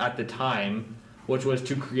ideals at the time, which was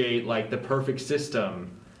to create like the perfect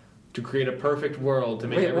system, to create a perfect world, to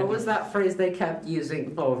make Wait, everything. what was that phrase they kept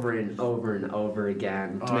using over and over and over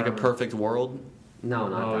again? To make a perfect world. No,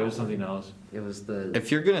 not Oh, that. it was something else. It was the.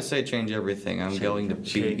 If you're gonna say change everything, I'm going to beat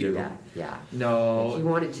Change you. Yeah, yeah. He No.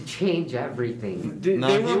 wanted to change everything. No,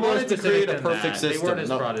 they he were more wanted to specific create a than perfect that. They system. weren't as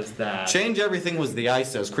No. broad as that. Change everything was the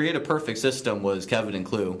ISOs. Create a perfect system was Kevin and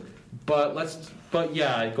Clue. But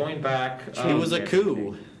yeah, going back, It was a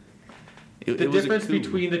coup. the It was a difference coup.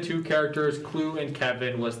 between the two characters, Clue and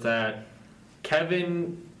Kevin, was that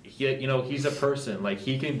Kevin, he's a person. Like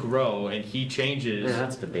he can grow and he changes, Yeah,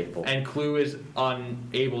 that's debatable. and Clue is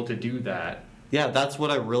unable to do that. Yeah, that's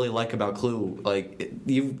what I really like about Clue. Like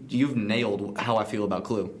you've nailed how I feel about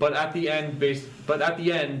Clue. But at the end,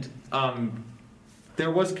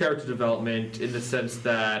 there was character development in the sense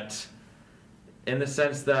that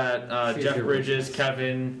Choose Jeff your Bridges, words.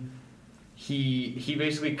 Kevin, he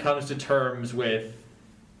basically comes to terms with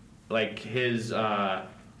like his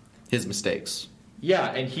His mistakes.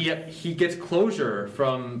 Yeah, and he gets closure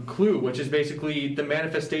from Clue, which is basically the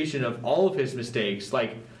manifestation of all of his mistakes.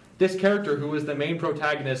 Like, this character who was the main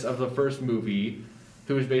protagonist of the first movie,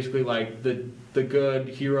 who is basically like the good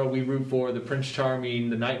hero we root for, the Prince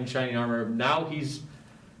Charming, the knight in shining armor. Now he's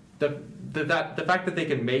the fact that they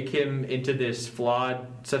can make him into this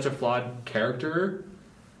such a flawed character.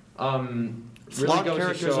 Really Flawed goes to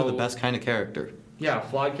characters show, are the best kind of character. Yeah,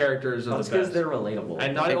 flawed characters are That's the because best. they're relatable.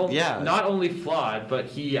 And not only flawed, but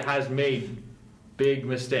he has made big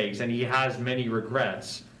mistakes and he has many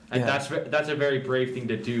regrets. And that's a very brave thing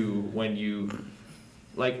to do when you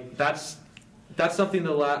like that's something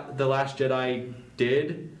the Last Jedi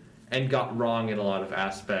did and got wrong in a lot of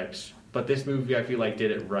aspects. But this movie I feel like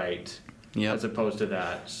did it right. Yep. As opposed to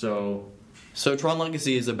that. So Tron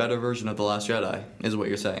Legacy is a better version of The Last Jedi, is what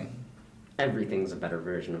you're saying. Everything's a better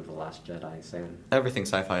version of The Last Jedi, Sam. Everything's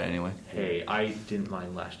sci-fi anyway. hey, I didn't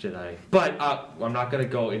mind Last Jedi. But I'm not gonna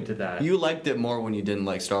go into that. You liked it more when you didn't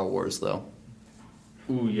like Star Wars, though.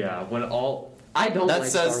 Ooh yeah. I don't That like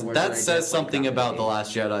says Star Wars. that and I says don't like something that about movie. The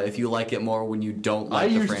Last Jedi. If you like it more when you don't I like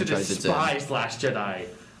the used to franchise it's in. despise Last Jedi.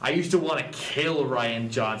 I used to want to kill Ryan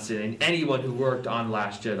Johnson and anyone who worked on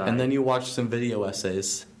Last Jedi. And then you watch some video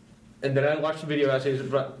essays. And then I watched the video essays,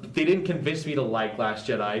 but they didn't convince me to like Last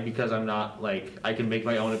Jedi because I'm not like I can make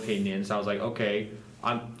my own opinions. I was like, okay,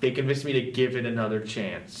 they convinced me to give it another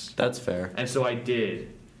chance, That's fair. and so I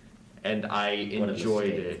did, and I What a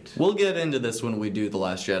enjoyed mistake. it. We'll get into this when we do The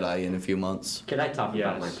Last Jedi in a few months. Can I talk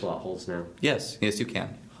about my Yes. plot holes now? Yes, you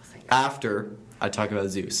can. Oh, thank God. After I talk about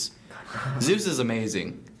Zeus. Zeus is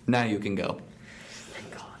amazing. Now you can go. Thank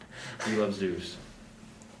God. You love Zeus.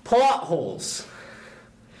 Plot holes.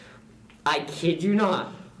 I kid you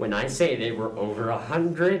not when I say they were over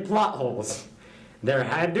 100 plot holes. There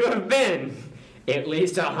had to have been at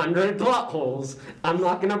least 100 plot holes. I'm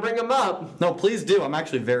not gonna bring them up. No, please do. I'm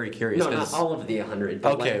actually very curious. No, not 'cause all of the 100.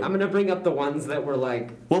 But Okay. like, I'm gonna bring up the ones that were like.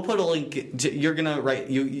 We'll put a link. You're gonna write.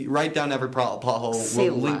 You write down every plot hole. Say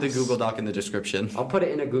We'll link the less. Google Doc in the description. I'll put it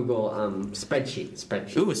in a Google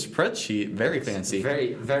spreadsheet. Ooh, a spreadsheet. Very fancy.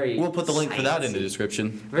 Very, very. We'll put the link for that in the sciencey. description.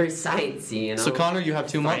 Very sciencey, you know. So Connor, you have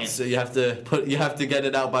 2 months. Science. You have to get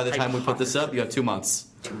it out by the time we put this up. You have 2 months.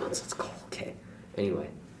 2 months. Let's go. Okay. Anyway,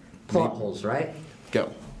 plot holes, right? Go.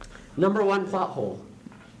 Number one plot hole.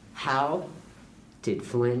 How did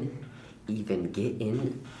Flynn even get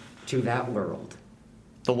into that world?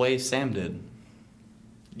 The way Sam did.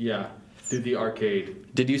 Yeah, through the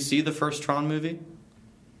arcade. Did you see the first Tron movie?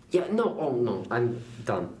 Yeah, no, oh no, I'm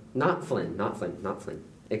done. Not Flynn.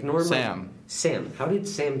 Ignore Sam. Sam. How did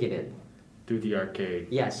Sam get in? Through the arcade.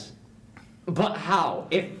 Yes. But how?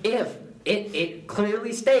 If it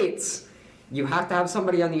clearly states you have to have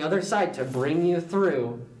somebody on the other side to bring you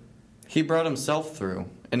through. He brought himself through,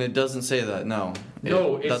 and it doesn't say that. No.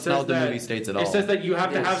 It That's says not what the that, movie states at all. It says that you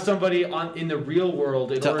have to have somebody in the real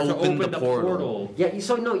world in To order to open open the the portal. portal. Yeah,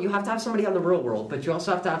 so no, you have to have somebody on the real world, but you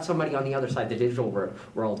also have to have somebody on the other side, the digital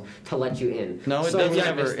world, to let you in. No, it So- doesn't Yeah, I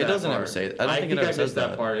ever. missed It that doesn't ever part. say that. I don't think it I ever says missed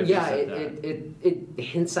that part. if Yeah, it said that. it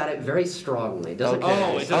hints at it very strongly. It doesn't Okay.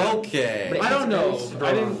 Oh, it doesn't- Okay. But it I don't hints very know.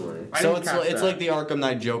 I didn't- strongly. So it's catch it's that. like the Arkham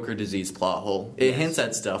Knight Joker disease plot hole. It Yes. hints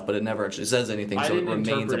at stuff, but it never actually says anything, I so it didn't remains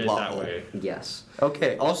interpret a it plot that hole. way. Yes.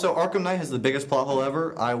 Okay. Also, Arkham Knight has the biggest plot hole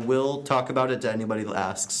ever. I will talk about it to anybody that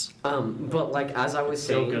asks. But like as I was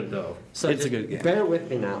So saying, good though. so It's a just good game. bear with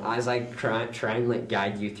me now as I try and like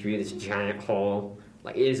guide you through this giant hole.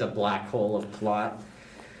 Like it is a black hole of plot.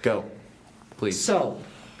 Go, please. So,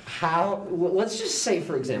 let's just say,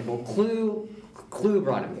 for example, Clue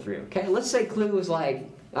brought him through, okay? Let's say Clue was like,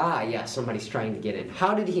 yeah, somebody's trying to get in.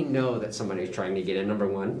 How did he know that somebody was trying to get in, number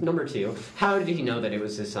one? Number two, how did he know that it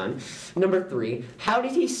was his son? Number three, how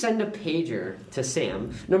did he send a pager to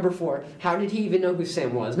Sam? Number four, how did he even know who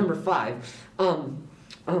Sam was? Number five,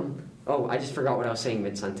 I just forgot what I was saying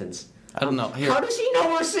mid-sentence. I don't know. Here. How does he know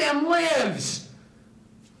where Sam lives?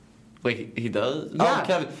 Wait, he does? Yeah. Oh,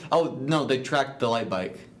 Kevin. Oh, no, they tracked the light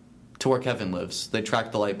bike to where Kevin lives. They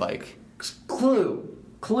tracked the light bike. Clue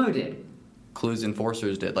did. Clue's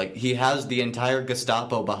enforcers did. Like, he has the entire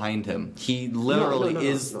Gestapo behind him. He literally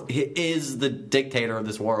No. He is the dictator of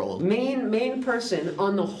this world. Main person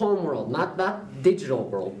on the home world, not digital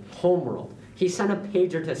world, home world. He sent a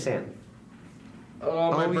pager to Sam.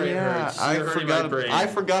 Oh, my brain hurts. You're hurting my brain. I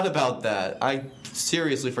forgot about that. I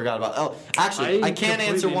seriously forgot about. Oh, actually, I I can't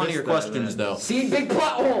answer completely one of your missed that, questions man. though. See, big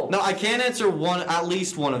plot hole. No, I can answer at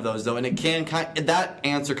least one of those though, and that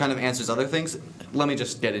answer kind of answers other things. Let me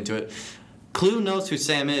just get into it. Clue knows who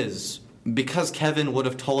Sam is because Kevin would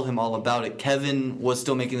have told him all about it. Kevin was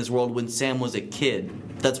still making this world when Sam was a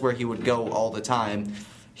kid. That's where he would go all the time.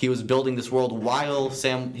 he was building this world while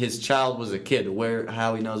his child was a kid.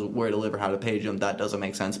 How he knows where to live or how to page him, that doesn't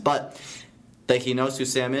make sense. But that he knows who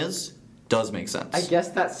Sam is does make sense. I guess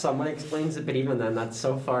that somewhat explains it, but even then, that's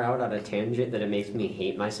so far out on a tangent that it makes me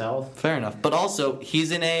hate myself. Fair enough. But also,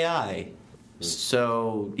 he's an AI,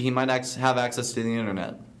 so he might have access to the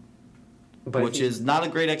internet. But Which is not a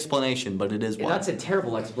great explanation, but it is one. That's a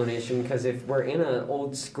terrible explanation, because if we're in an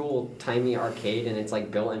old school timey arcade and it's like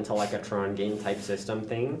built into like a Tron game type system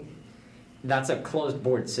thing, that's a closed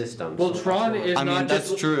board system. Well, so Tron is I mean, not that's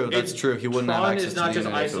just, true. That's true. He wouldn't have Tron access is to not the just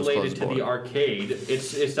internet if it was isolated closed to the board. arcade.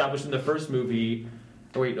 It's established in the first movie.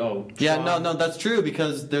 Oh, wait, Yeah, Tron. no, that's true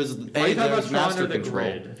because there's Are you talking about there's Tron master or the control.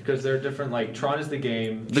 grid? Because they're different. Like Tron is the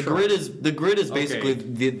game. The Tron- grid is basically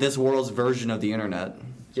Okay. this world's version of the internet.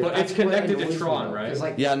 Yeah, But that's it's what connected to annoys me, Tron, though, right? 'cause,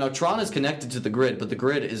 like, Yeah, no, Tron is connected to the grid, but the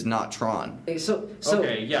grid is not Tron. So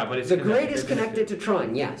Okay, yeah, but it's the connected- grid is connected to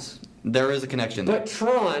Tron, yes. There is a connection there. But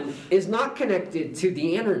Tron is not connected to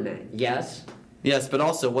the internet, yes. Yes, but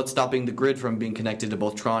also, what's stopping the grid from being connected to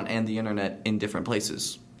both Tron and the internet in different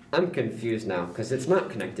places? I'm confused now because it's not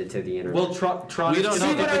connected to the internet. Well, Tron We is don't know. connected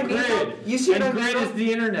See what to I the mean, grid. though? You see and what I mean, grid though? is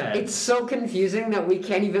the internet. It's so confusing that we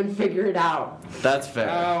can't even figure it out. That's fair.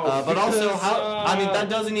 Ow, But also, because, I mean, that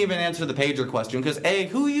doesn't even answer the pager question because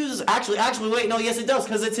who uses? Actually, wait, no, yes, it does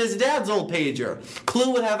because it's his dad's old pager.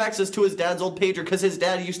 Clue would have access to his dad's old pager because his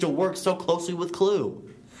dad used to work so closely with Clue.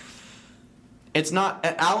 It's not.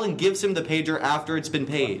 Alan gives him the pager after it's been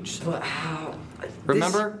paged. But how?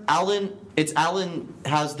 Remember, Alan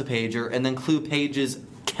has the pager, and then Clue pages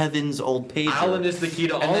Kevin's old pager. Alan is the key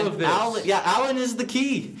to And all then of this. Alan is the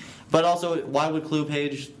key. But also, why would Clue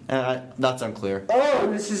page? That's unclear.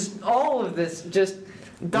 All of this just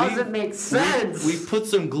doesn't make sense. We put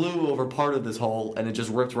some glue over part of this hole, and it just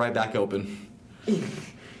ripped right back open.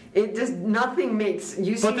 It just nothing makes.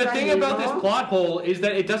 You see But the what I thing mean, about this though? plot hole is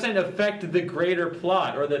that it doesn't affect the greater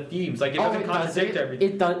plot or the themes. Like it doesn't contradict everything.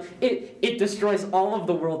 It does. It destroys all of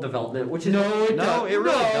the world development, which is No, it No, it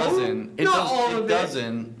really doesn't. It not does, all of it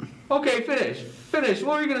doesn't. Okay, finish.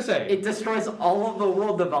 What were you gonna say? It destroys all of the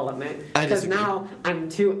world development I because disagree. now I'm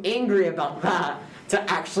too angry about that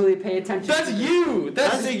to actually pay attention. That's you.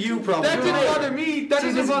 That's a you problem. That doesn't bother me. That to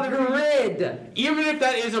doesn't this bother me. grid. Even if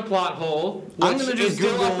that is a plot hole, I'm which gonna is just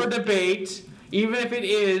still up Google- for debate. Even if it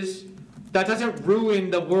is, that doesn't ruin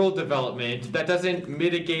the world development. That doesn't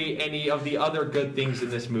mitigate any of the other good things in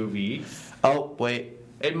this movie. Oh, wait.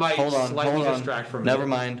 It might Hold on. slightly distract from Never it.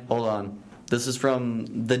 mind. Hold on. This is from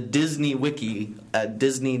the Disney Wiki at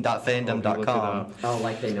disney.fandom.com. Oh,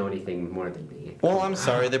 like they know anything more than me. Well, I'm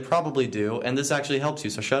sorry, they probably do, and this actually helps you,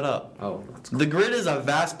 so shut up. Oh, The grid is a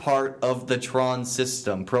vast part of the Tron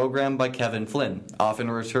system, programmed by Kevin Flynn, often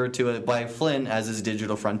referred to by Flynn as his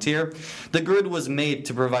digital frontier. The grid was made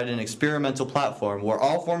to provide an experimental platform where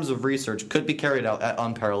all forms of research could be carried out at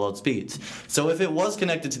unparalleled speeds. So if it was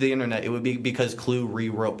connected to the internet, it would be because Clue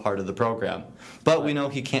rewrote part of the program. But we know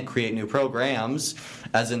he can't create new programs,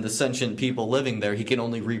 as in the sentient people living there. He can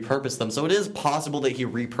only repurpose them. So it is possible that he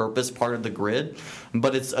repurposed part of the grid,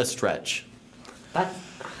 but it's a stretch.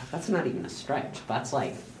 that's not even a stretch. That's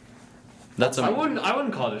like I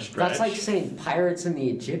wouldn't call it a stretch. that's like saying pirates and the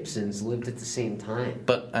Egyptians lived at the same time.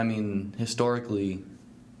 But I mean, historically,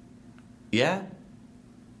 yeah.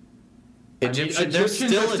 I mean, Egyptians, they're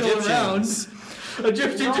still are still Egyptians.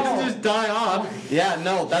 Egyptians No. just die off. Yeah,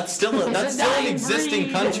 no, that's still an dying existing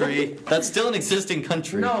breed. country. That's still an existing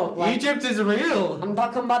country. No, like Egypt is real. I'm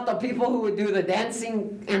talking about the people who would do the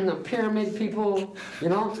dancing and the pyramid people. You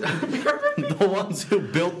know. The ones who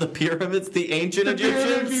built the pyramids, the ancient The pyramid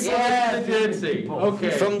Egyptians people Yeah, did the pyramid dancing. people. Okay.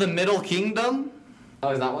 from the Middle Kingdom. Oh,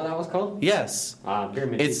 is that what that was called? Yes,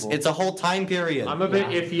 Pyramid it's people. a whole time period. I'm a bit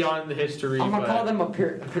Yeah. iffy on the history. I'm gonna but, call them the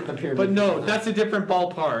pyramid. But no, people. that's a different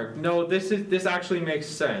ballpark. No, this actually makes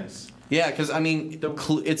sense. Yeah, because I mean,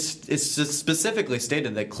 The- it's just specifically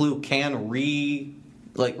stated that Clue can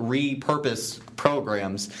repurpose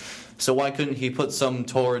programs. So why couldn't he put some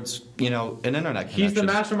towards an internet connection? He's the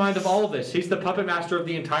mastermind of all of this. He's the puppet master of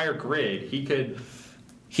the entire grid. He could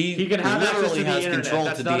He can have access literally to the has internet. control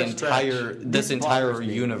That's to not the a stretch. this This entire bothers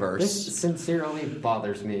me. universe. This sincerely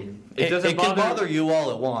bothers me. It doesn't can bother- bother you all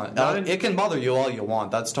it want. Not in- It can bother you all you want.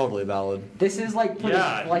 That's totally valid. This is like putting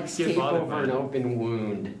Yeah, like you get tape bothered over by an it. open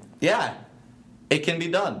wound. Yeah, it can be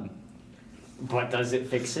done. But does it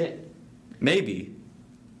fix it? Maybe.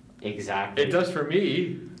 Exactly. It does for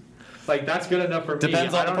me. Like that's good enough for me.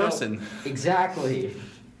 Depends I on the don't know. person. Exactly.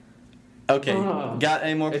 Okay, got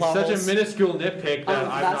any more It's plot such holes? a minuscule nitpick that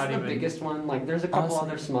I'm That's not the even. biggest one. Like, there's a couple Honestly,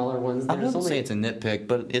 other smaller ones. I There's wouldn't say it's a nitpick,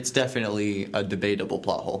 but it's definitely a debatable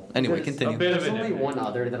plot hole. Anyway, There's continue. a bit of There's a only nitpick. one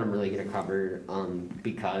other that I'm really gonna cover,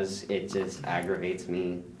 because it just aggravates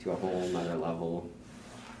me to a whole nother level.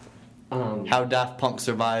 How Daft Punk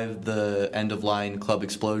survived the end-of-line club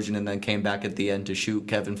explosion and then came back at the end to shoot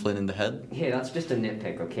Kevin Flynn in the head? Hey, that's just a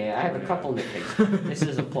nitpick, okay? I have a couple nitpicks. This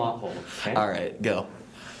is a plot hole, okay? Alright, go.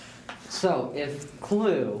 So, if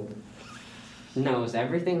Clue knows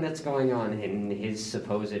everything that's going on in his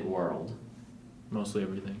supposed world, Mostly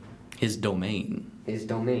everything. His domain. his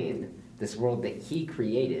domain, this world that he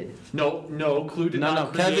created, No, Clue did No,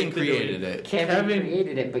 not. Kevin create the created domain. it. Kevin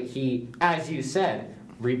created it, but he, as you said,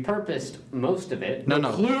 repurposed most of it. No,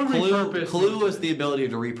 Clue repurposed Clue it. has the ability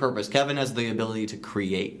to repurpose. Kevin has the ability to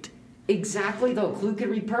create. Exactly, though. Clue could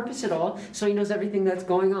repurpose it all, so he knows everything that's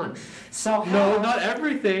going on. So how, No, not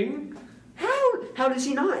everything. How does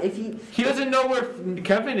he not? If He doesn't know where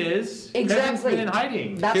Kevin is. Kevin's Exactly. been in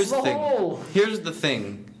hiding. that's Here's the the thing. whole. Here's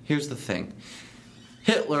the thing.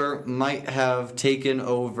 Hitler might have taken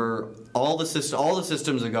over all the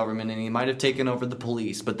systems of government, and he might have taken over the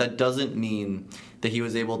police, but that doesn't mean that he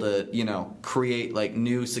was able to, create like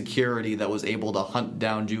new security that was able to hunt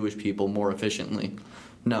down Jewish people more efficiently.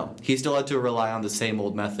 No, he still had to rely on the same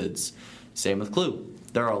old methods. Same with Clue.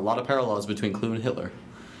 There are a lot of parallels between Clue and Hitler.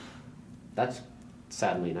 That's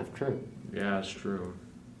sadly enough true. Yeah, it's true.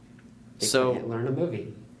 They So- put Hitler in a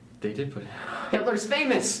movie. They did put Hitler's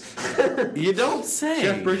famous. You don't say.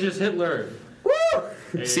 Jeff Bridges Hitler. Woo!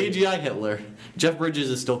 Hey. CGI Hitler. Jeff Bridges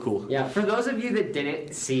is still cool. Yeah, for those of you that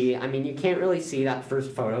didn't see, I mean, you can't really see that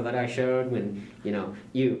first photo that I showed when,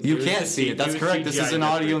 you You can't see it. That's Use correct. This is CGI an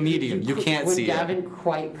audio Jeff medium. You can't when see Gavin it.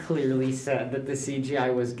 quite clearly said that the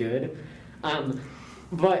CGI was good.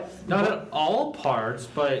 But Not at all parts,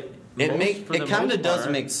 but It for the kind of most does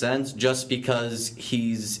part. make sense just because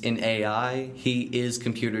he's in AI. He is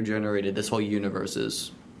computer generated. This whole universe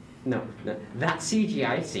is. no, that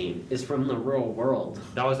CGI scene is from the real world.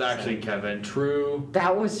 That was actually Kevin. True.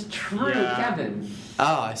 That was true, Yeah. Kevin.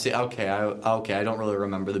 Oh, I see. Okay, I don't really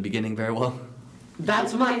remember the beginning very well.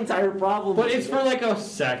 That's my entire problem. But with it's it. for like a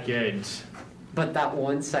second. But that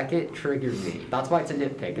 1 second triggered me. That's why it's a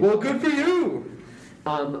nitpick. Well, good for you.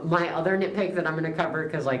 My other nitpick that I'm gonna cover,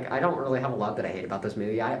 because I don't really have a lot that I hate about this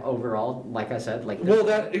movie. I overall, like I said, Well,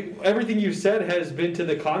 everything you said has been to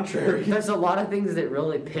the contrary. there's a lot of things that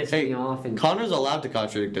really piss me off, and Connor's allowed to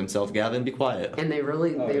contradict himself. Gavin, be quiet. they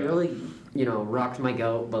really, Oh, yeah. really, rocked my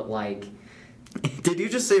goat. But like, Did you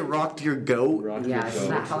just say rocked your goat? Rocked yeah, your it's goat.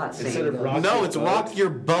 not how that's Instead saying. of goes. rock- No, your it's boat? rocked your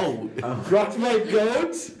boat. Rocked my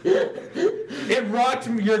goat? It rocked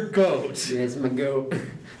your goat. It's my goat.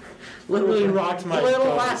 Literally rocked my little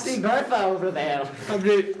goat. lassie Bertha over there.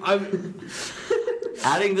 I'm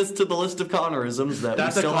Adding this to the list of Connorisms that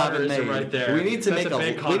That's we a still haven't Connorism made. right there. We need to That's make a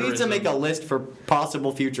big we need to Connorism. make a list for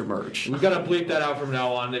possible future merch. we gotta bleep that out from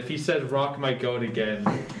now on. If he says rock my goat again,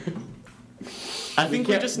 I think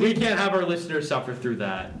we just need. we can't have our listeners suffer through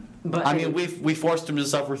that. But I mean, we forced him to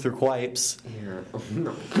suffer through quipes. yeah,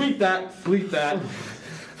 no. Bleep that. Bleep that.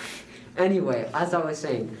 Anyway, as I was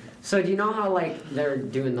saying, so do you know how they're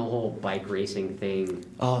doing the whole bike racing thing?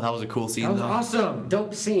 Oh, that was a cool scene That was though. awesome.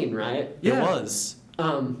 Dope scene, right? It Yeah. was.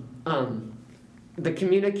 The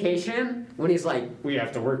communication when he's like, we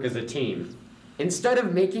have to work as a team. Instead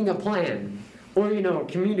of making a plan, or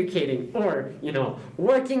communicating, or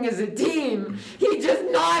working as a team, he just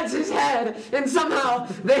nods his head, and somehow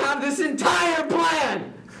they have this entire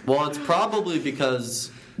plan. Well, it's probably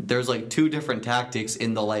because there's two different tactics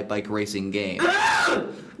in the light bike racing game.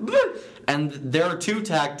 And there are two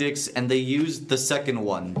tactics, and they used the second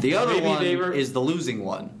one. The other Maybe one they were- is the losing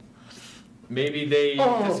one. Maybe they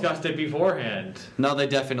Oh. discussed it beforehand. No, they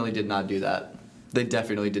definitely did not do that. They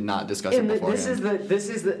definitely did not discuss it And beforehand. this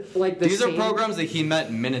is the These are same- programs that he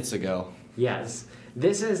met minutes ago. Yes.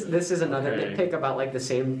 This is another Okay. nitpick about the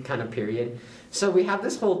same kind of period. So we have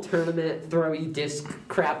this whole tournament throwy disc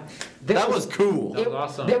crap. That was cool. That was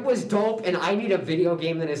awesome. That was dope, and I need a video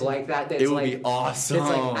game that is like that. That's It would be awesome.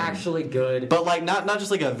 That's actually good. But not just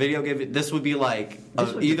a video game. This would be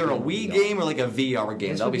This would be either a good, Wii yeah. game or a VR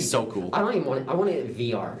game. This That would would be so cool. I don't even want it. I want it in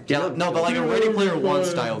VR. Yeah, no, but a Ready Player One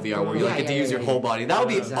style VR where you Yeah, get to yeah, use yeah, your yeah. whole body. That would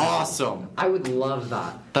be Exactly. awesome. I would love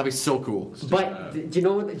that. That'd be so cool. But do you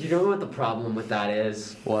know what the problem with that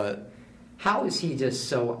is? What? How is he just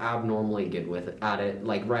so abnormally good at it?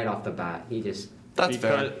 Right off the bat, That's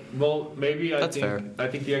fair. Well, maybe That's fair. I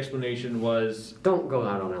think the explanation was Don't go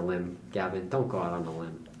out on a limb, Gavin. Don't go out on a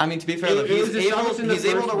limb. I mean, to be fair, It- though, it was established in the he's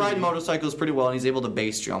able first to ride movie. motorcycles pretty well, and he's able to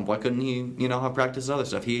base jump. Why couldn't he, have practiced other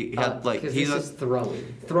stuff? He had like 'Cause he's this is throwing.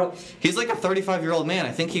 he's like a 35-year-old man.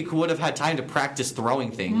 I think he would have had time to practice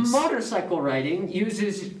throwing things. Motorcycle riding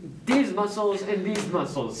uses these muscles and these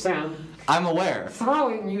muscles, Sam. I'm aware.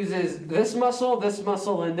 Throwing uses this muscle,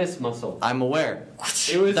 and this muscle. I'm aware.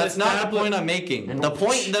 it was That's not the established- point I'm making. And- The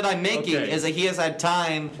point that I'm making Okay. is that he has had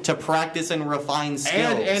time to practice and refine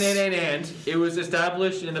skills. And it was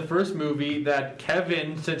established in the first movie that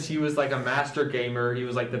Kevin, since he was like a master gamer, he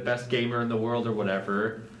was like the best gamer in the world or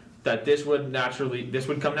whatever, that this would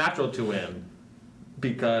come natural to him.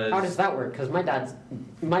 Because How does that work? Because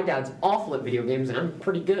my dad's awful at video games, and I'm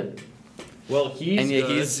pretty good. well he's and yet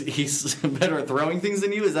good. he's better at throwing things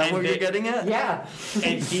than you. Is that And what you're they- getting at? Yeah.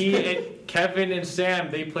 and Kevin and Sam,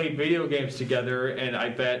 they played video games together, and I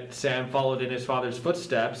bet Sam followed in his father's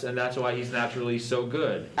footsteps, and that's why he's naturally so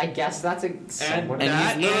good. I guess that's a somewhat. And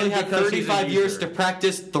That he's literally and had because he's a 35 years user. to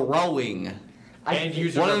practice throwing. And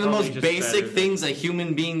users One are of the probably most just basic better. things a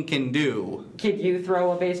human being can do. Can you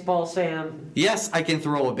throw a baseball, Sam? Yes, I can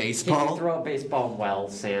throw a Can baseball. you throw a baseball well,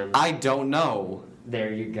 Sam? I don't know.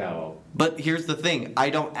 There you go. But here's the thing, I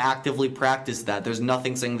don't actively practice that. There's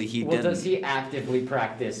nothing saying that he Well, didn't. does he actively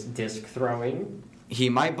practice disc throwing? He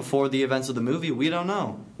might before the events of the movie, we don't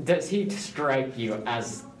know. Does he strike you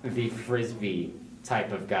as the frisbee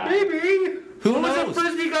type of guy? Maybe. Who what knows? does a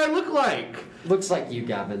frisbee guy look like? Looks like you,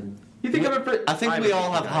 Gavin. You think I'm a frisbee? I think we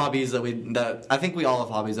all have hobbies that I think we all have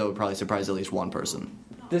hobbies that would probably surprise at least one person.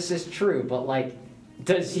 This is true, but like,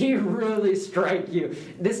 does he really strike you?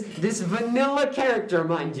 This vanilla character,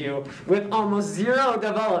 mind you, with almost zero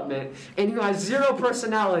development and who has zero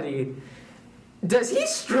personality, does he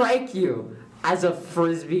strike you as a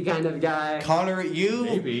frisbee kind of guy? Connor,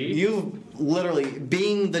 Maybe. you literally,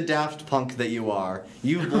 being the daft punk that you are,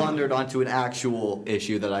 you've blundered onto an actual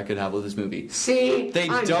issue that I could have with this movie. See, They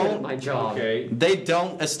I'm good don't- at my job. Okay. They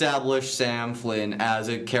don't establish Sam Flynn as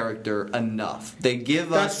a character enough. They give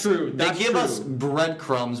That's us true. That's they give us true.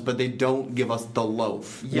 breadcrumbs, but they don't give us the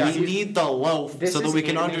loaf. Yes. We need the loaf This so that is we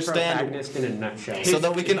can anime understand protagonist in a nutshell. so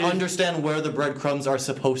that we can his- understand where the breadcrumbs are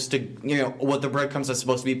supposed to, what the breadcrumbs are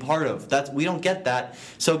supposed to be part of. We don't get that.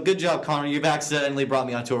 So good job, Connor. You've accidentally brought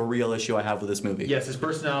me onto a real issue I have with this movie. Yes, his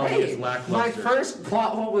personality Hey, is lackluster. my first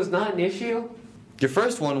plot hole was not an issue. Your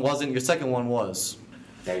first one wasn't. Your second one was.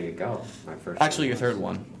 There you go. My first. Actually, your was. third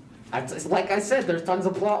one. Like I said, there's tons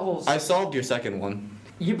of plot holes. I solved your second one.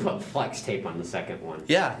 You put flex tape on the second one.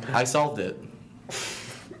 Yeah, I solved it.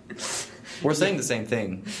 We're saying the same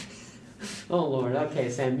thing. Oh Lord. Okay,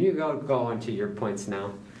 Sam, you go on to your points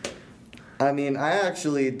now. I mean, I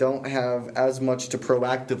actually don't have as much to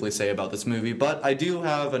proactively say about this movie, but I do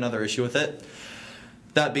have another issue with it.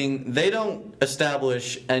 That being, they don't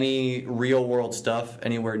establish any real world stuff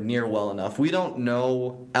anywhere near well enough. We don't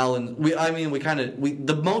know Alan.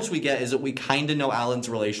 The most we get is that we kind of know Alan's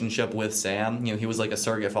relationship with Sam. He was like a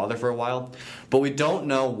surrogate father for a while, but we don't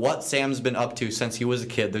know what Sam's been up to since he was a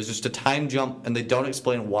kid. There's just a time jump, and they don't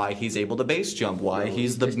explain why he's able to base jump, why No,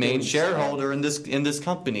 he's the just main doing shareholder in this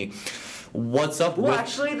company. What's up Well, with?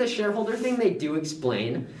 actually, the shareholder thing they do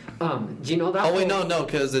explain. Do you know that? Oh wait, whole- no,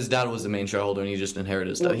 because his dad was the main shareholder and he just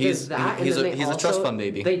inherited stuff. Well, He's that, and he's then a they he's a also- trust fund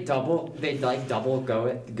baby. They double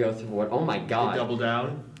go through what? Oh my God. They double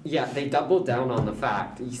down. Yeah, they doubled down on the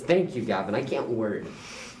fact. Thank you, Gavin. I can't word.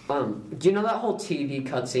 Do you know that whole TV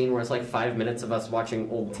cutscene where it's like 5 minutes of us watching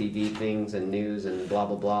old TV things and news and blah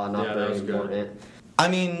blah blah, not Yeah, that very was good. important. I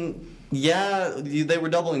mean, yeah, they were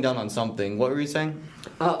doubling down on something. What were you saying?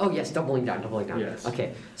 Oh yes, doubling down. Yes.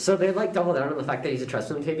 Okay, so they like double down on the fact that he's a trust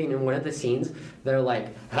fund baby, and in one of the scenes, they're like,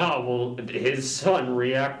 "How will his son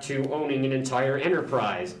react to owning an entire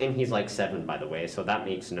enterprise?" And he's like 7, by the way, so that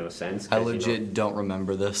makes no sense. I 'cause, legit don't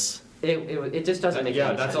remember this. it just doesn't make Yeah,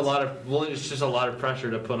 any that's sense. a lot of. Well, it's just a lot of pressure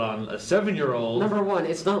to put on a 7-year-old. Number one,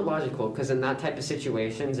 it's not logical because in that type of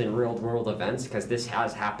situations in real world events, because this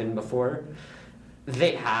has happened before,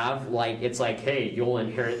 they have it's like, hey, you'll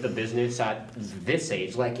inherit the business at this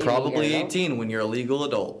age, like in the Probably Arrow. 18 when you're a legal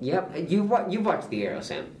adult. Yep, you watched the Arrow,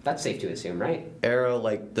 Sam. That's safe to assume, right? Arrow,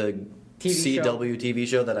 like the TV show. CW TV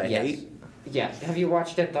show that I Yes. hate. Yeah. Have you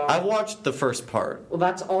watched it though? I've watched the first part. Well,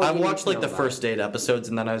 that's all. I've you need watched to like know the about first 8 episodes,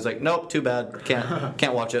 and then I was like, nope, too bad,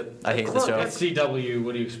 can't watch it. I hate the Close. show. That's CW.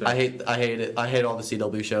 What do you expect? I hate it. I hate all the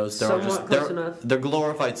CW shows. They're all Somewhat just close enough. they're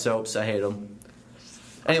glorified soaps. I hate them.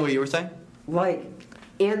 Anyway, you were saying? Like,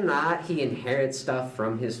 in that, he inherits stuff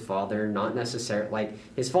from his father, not necessarily,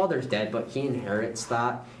 his father's dead, but he inherits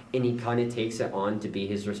that, and he kind of takes it on to be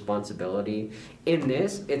his responsibility. In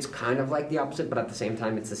this, it's kind of like the opposite, but at the same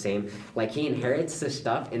time, it's the same. Like, he inherits this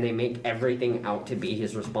stuff, and they make everything out to be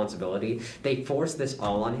his responsibility. They force this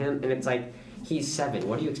all on him, and it's like, he's 7.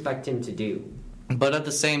 What do you expect him to do? But at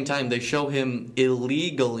the same time, they show him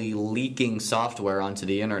illegally leaking software onto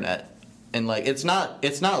the internet. And like it's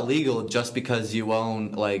not legal just because you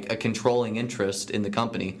own like a controlling interest in the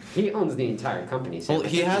company. He owns the entire company. Sam. Well,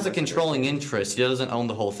 he has a controlling interest. He doesn't own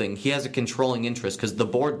the whole thing. He has a controlling interest because the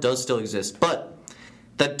board does still exist, but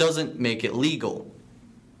that doesn't make it legal.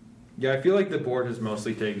 Yeah, I feel like the board has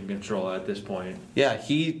mostly taken control at this point. Yeah,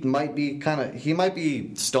 he might be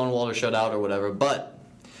stonewalled or shut out or whatever, but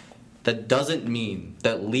that doesn't mean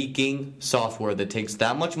that leaking software that takes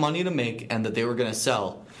that much money to make and that they were going to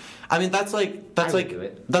sell. I mean, that's like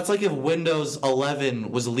if Windows 11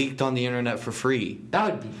 was leaked on the internet for free.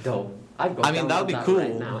 That would be dope. I'd go. I mean, that would be cool.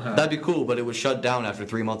 Right now. That'd be cool, but it was shut down after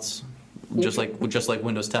 3 months, just like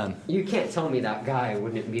Windows 10. You can't tell me that guy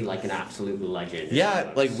wouldn't be like an absolute legend. Yeah,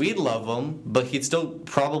 like we'd love him, but he'd still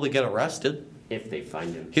probably get arrested. If they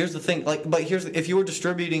find him. Here's the thing, if you were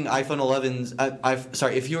distributing iPhone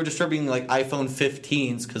 11s, if you were distributing like iPhone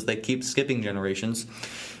 15s because they keep skipping generations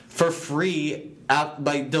for free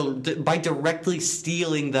by directly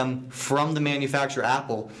stealing them from the manufacturer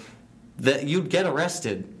Apple, that you'd get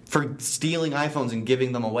arrested for stealing iPhones and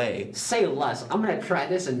giving them away. Say less. I'm gonna try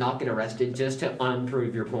this and not get arrested just to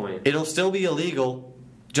unprove your point. It'll still be illegal.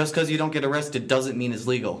 Just because you don't get arrested doesn't mean it's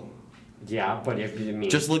legal. Yeah, but if you mean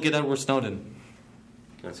just look at Edward Snowden.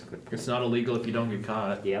 That's a good point. It's not illegal if you don't get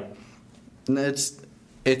caught. Yep.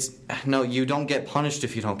 No, you don't get punished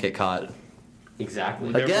if you don't get caught.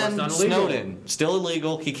 Exactly. Therefore, Again, it's not illegal. Snowden, still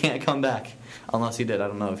illegal. He can't come back unless he did. I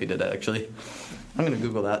don't know if he did that actually. I'm gonna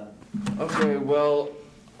Google that. Okay, well,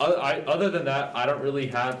 other than that, I don't really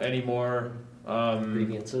have any more.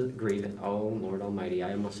 Grievances. Oh Lord Almighty!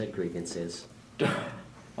 I almost said grievances.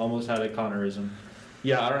 Almost had a Connorism.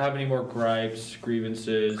 Yeah, I don't have any more gripes,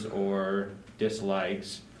 grievances, or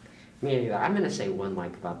dislikes. Me either. I'm gonna say one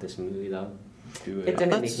like about this movie though. Do It it.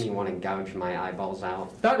 didn't make me want to gouge my eyeballs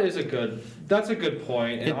out. That's a good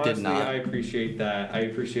point, and It did honestly, not. I appreciate that. I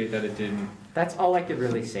appreciate that it didn't. That's all I could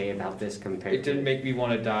really say about this compared. It didn't make me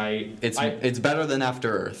want to die. It's better than After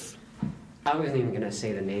Earth. I wasn't even gonna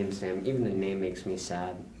say the name, Sam. Even the name makes me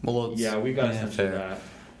sad. Well, Yeah, we gotta censor fair. that.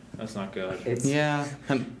 That's not good. It's Yeah.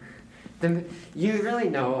 You really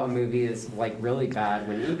know a movie is like really bad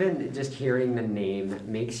when even just hearing the name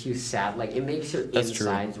makes you sad. Like it makes your That's true.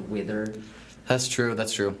 insides wither. That's true.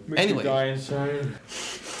 Makes you die anyway, inside.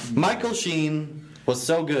 Michael Sheen was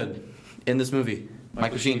so good in this movie.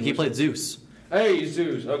 Michael Sheen, he played Zeus. Hey,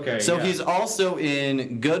 Zeus. Okay. So yeah. he's also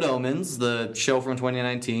in Good Omens, the show from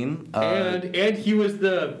 2019. And he was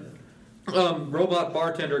the robot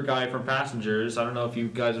bartender guy from Passengers. I don't know if you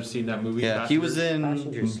guys have seen that movie. Yeah, he was in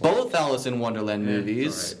Passengers. both Alice in Wonderland Yeah,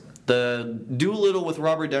 movies. alright. The Doolittle with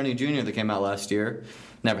Robert Downey Jr. that came out last year.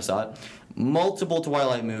 Never saw it. Multiple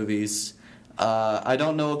Twilight movies. I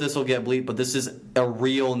don't know if this will get bleeped, but this is a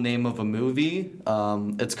real name of a movie.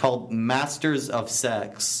 It's called Masters of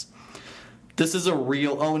Sex. This is a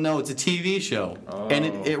real... Oh, no, it's a TV show. Oh. And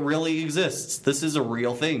it really exists. This is a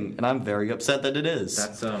real thing, and I'm very upset that it is.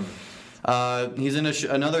 That's He's in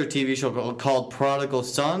another TV show called Prodigal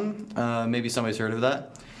Son. Maybe somebody's heard of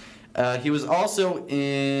that. He was also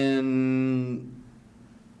in...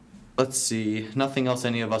 Let's see. Nothing else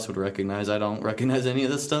any of us would recognize. I don't recognize any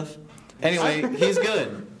of this stuff. Anyway, he's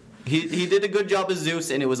good. He did a good job as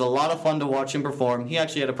Zeus, and it was a lot of fun to watch him perform. He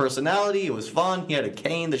actually had a personality. It was fun. He had a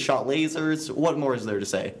cane that shot lasers. What more is there to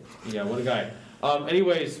say? Yeah, what a guy.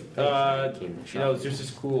 Anyways, Zeus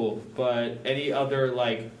is cool, but any other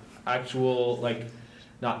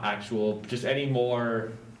not actual, just any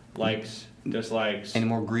more likes, dislikes, Any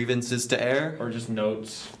more grievances to air? or just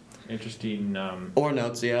notes, interesting Or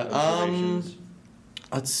notes, yeah. observations.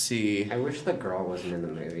 Let's see. I wish the girl wasn't in the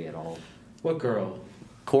movie at all. What girl?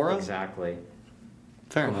 Cora? Exactly.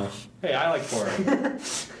 Fair enough. Hey, I like Cora.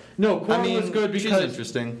 No, Cora was good she's because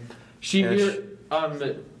interesting.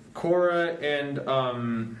 Cora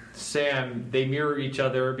and Sam, they mirror each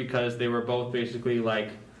other because they were both basically like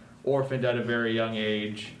orphaned at a very young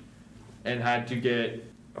age and had to get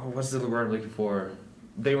what's the word I'm looking for?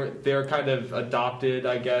 They were kind of adopted,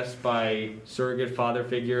 I guess, by surrogate father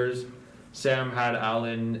figures. Sam had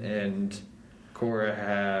Alan and Cora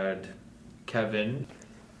had Kevin.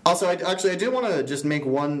 Also, I do want to just make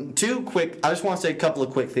I just want to say a couple of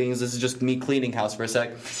quick things. This is just me cleaning house for a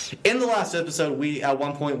sec. In the last episode, at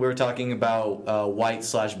one point we were talking about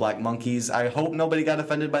white/black monkeys. I hope nobody got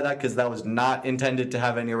offended by that because that was not intended to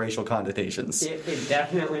have any racial connotations. It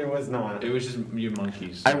definitely was not. It was just you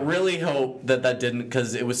monkeys. I really hope that didn't,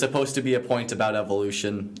 because it was supposed to be a point about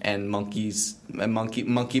evolution and monkeys and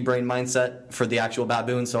monkey brain mindset for the actual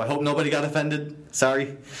baboon. So I hope nobody got offended.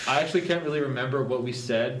 Sorry. I actually can't really remember what we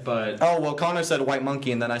said, but Oh, well, Connor said white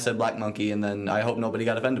monkey, and then I said black monkey, and then I hope nobody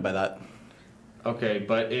got offended by that. okay.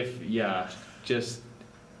 But the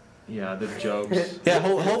jokes. Yeah,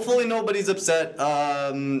 hopefully nobody's upset.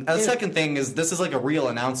 And the second thing is, this is like a real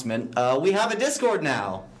announcement. We have a Discord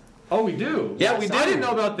now. Oh, we do. Yeah, we do. I didn't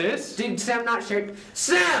know about this. Did Sam not share?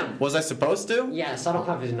 Sam! Was I supposed to? Yes, I don't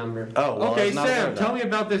have his number. Oh, well, I Okay, was not aware Sam, of that. tell me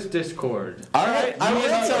about this Discord. All right, I will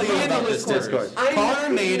tell you about this Discord. I'm Connor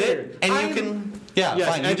made it, weird. and I'm- you can... Yeah, Yes,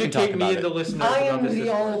 fine, you can talk educate me about and the it. listeners I about am this the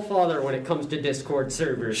Discord. all-father when it comes to Discord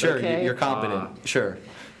servers, Sure, okay? you're competent. Sure.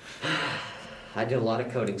 I did a lot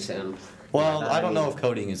of coding, Sam. Well, Yeah, I don't know if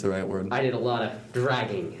coding is the right word. I did a lot of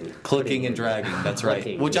dragging and Clicking and dragging, that's right.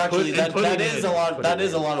 Clicking. Which actually, And that putting is in. a lot. That Putting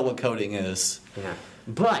is a in. lot of what coding is. Yeah.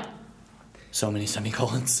 But So many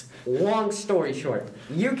semicolons. long story short,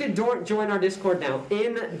 you can join our Discord now.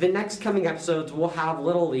 In the next coming episodes, we'll have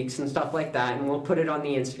little leaks and stuff like that, and we'll put it on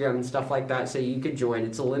the Instagram and stuff like that, so you could join.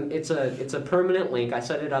 It's a permanent link. I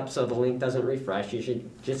set it up so the link doesn't refresh. You should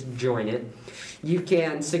just join it. You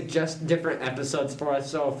can suggest different episodes for us.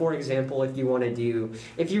 So, for example, if you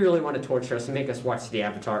really want to torture us and make us watch the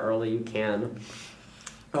Avatar early, you can.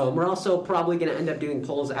 We're also probably going to end up doing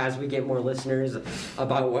polls as we get more listeners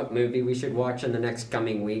about what movie we should watch in the next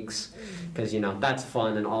coming weeks. Because, that's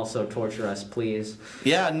fun, and also torture us, please.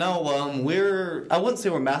 Yeah, no, I wouldn't say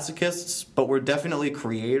we're masochists, but we're definitely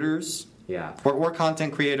creators. Yeah. We're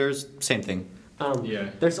content creators, same thing. Yeah.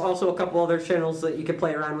 There's also a couple other channels that you could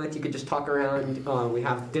play around with. You could just talk around. We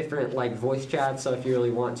have different voice chats, so if you really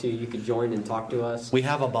want to, you could join and talk to us. We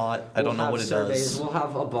have a bot. I don't know what it does. We'll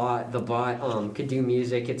have a bot. The bot could do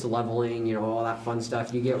music. It's leveling. All that fun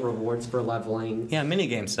stuff. You get rewards for leveling. Yeah,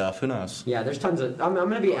 minigame stuff. Who knows? Yeah, there's tons of. I'm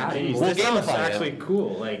gonna be adding Jeez, more. We'll this sounds gamify it. actually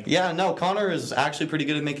cool. Like, Yeah, no, Connor is actually pretty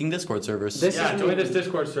good at making Discord servers. This yeah, isn't join even- this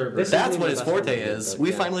Discord server. this That's isn't what even his the best forte one to do, is. but We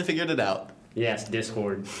yeah. finally figured it out. Yes,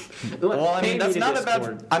 Discord. Well, I Pay mean, me that's to not a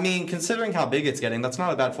Discord. bad. I mean, considering how big it's getting, that's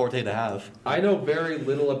not a bad forte to have. I know very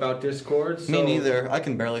little about Discord. So Me neither. I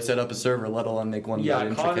can barely set up a server, let alone make one. Yeah, that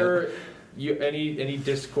intricate. Connor. Any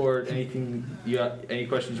Discord, any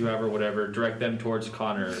questions you have or whatever, direct them towards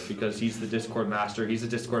Connor because he's the Discord master. He's the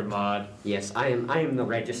Discord mod. Yes, I am the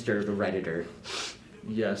registered Redditor,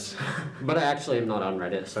 Yes. but I actually am not on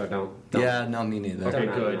Reddit, so don't. Yeah, no, me neither. Okay,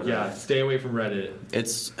 Don't good. know. Yeah, stay away from Reddit.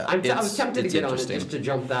 It's. I was tempted to it's get on it interesting. just to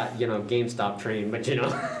jump that GameStop train, but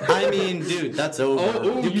I mean, dude, that's over.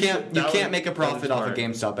 Oh, you you can't should- that can't was- make a that profit was off of smart.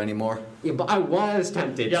 GameStop anymore. yeah, but I was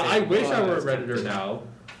tempted. Yeah, Sam. I wish I were a was tempted. Redditor now.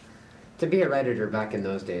 To be a Redditor back in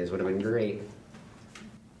those days would have been great.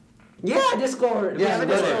 Yeah, Discord. We Yeah, have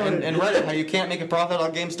a Reddit, Discord. and Reddit, how you can't make a profit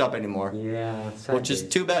on GameStop anymore. Yeah, Which is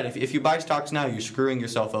too bad. If you buy stocks now, you're screwing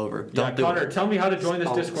yourself over. Yeah, Don't do Connor, it. tell me how to join this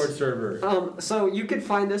Stalks. Discord server. So you can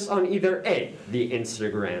find us on either A, the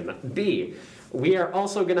Instagram, B. We are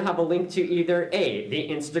also going to have a link to either A, the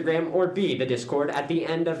Instagram, or B, the Discord, at the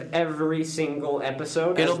end of every single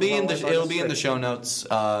episode. It'll as be in well as the our it'll be in the description. show notes.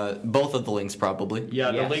 Both of the links probably.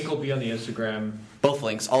 Yeah, the Yes. link will be on the Instagram. Both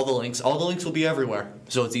links. All the links will be everywhere.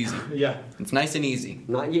 So it's easy. Yeah. It's nice and easy.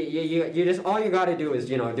 Not you just all you got to do is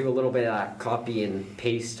do a little bit of that copy and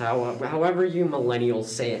paste. However you millennials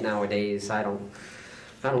say it nowadays. I don't.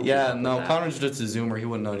 Yeah, keep up no, with that. Connor's just a zoomer. He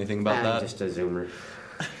wouldn't know anything about I'm that. just a zoomer.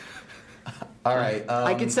 All right.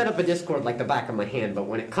 I can set up a Discord like the back of my hand, but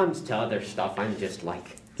when it comes to other stuff, I'm just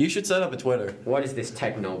like, You should set up a Twitter. what is this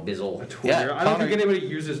techno bizzle? Twitter. Yeah, I don't Connor- think anybody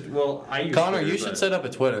uses. Well, I use. Connor, Twitter, you should but- set up a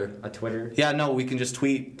Twitter. A Twitter Yeah, no, we can just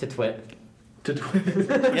tweet. to twit. to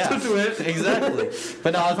Twitter. Yeah, to Twitch. exactly.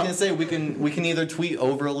 But no, I was gonna say we can either tweet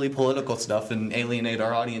overly political stuff and alienate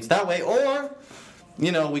our audience that way, or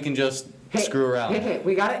we can just screw around. Hey,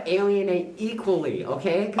 we gotta alienate equally,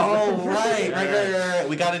 okay? 'Cause- Oh right.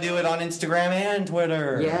 We got to do it on Instagram and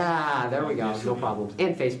Twitter. Yeah, there we go. No problems.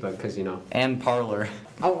 And Facebook, because And Parlor.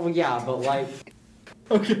 Oh well, yeah, but like.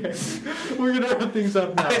 Okay, we're gonna wrap things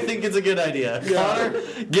up now. I think it's a good idea. Yeah. Connor,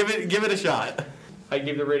 give it a shot. I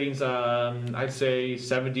give the ratings. I'd say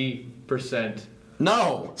 70%.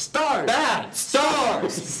 No. Stars! Bad.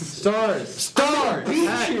 Stars. Stars. Stars.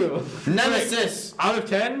 Pikachu! Nemesis. Out of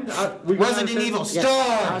 10. We got out of Resident 10? Evil. Yes,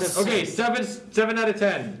 out Stars. of- Okay, 7 out of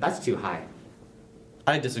 10. That's too high.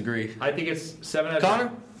 I disagree. I think it's 7 out of 10.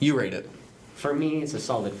 Connor, You rate it. For me, it's a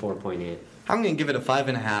solid 4.8. I'm gonna give it a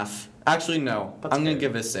 5.5. Actually, no. That's I'm gonna fair.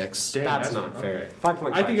 give it a 6. Damn, That's not fair.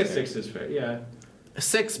 5.5. I think a fair. 6 is fair. Yeah.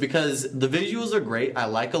 6 because the visuals are great. I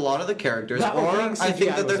like a lot of the characters, That or opening I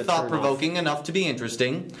think CGI that was they're a thought-provoking enough to be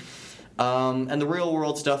interesting. And the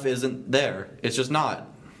real-world stuff isn't there. It's just not.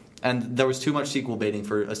 And there was too much sequel baiting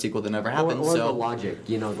for a sequel that never happened. Or so the logic,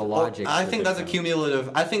 the logic. I think that's a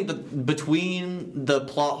cumulative. I think that between the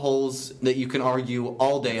plot holes that you can argue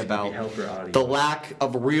all day about, hell for audio. the lack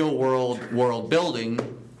of real world building,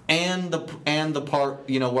 and the part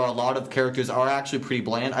where a lot of characters are actually pretty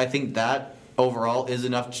bland, I think that overall is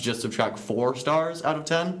enough to just subtract 4 stars out of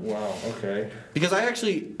 10. Wow. Okay. Because I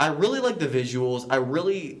really like the visuals. I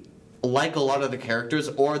really like a lot of the characters,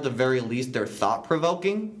 or at the very least, they're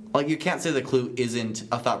thought-provoking. Like, you can't say the Clue isn't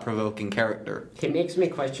a thought-provoking character. He makes me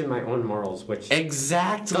question my own morals, which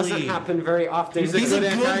Exactly. doesn't happen very often. He's a He's a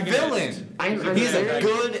good good antagonist. villain. I'm He's a very-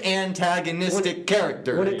 good antagonistic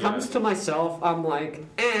character. When it comes to myself, I'm like,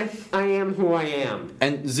 I am who I am.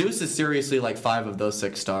 And Zeus is seriously like 5 of those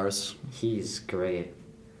 6 stars. He's great.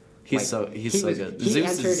 He's so good. He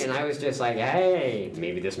Zeus entered, and I was just like, hey,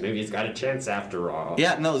 maybe this movie's got a chance after all.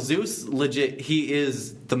 Yeah, no, Zeus legit. He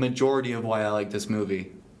is the majority of why I like this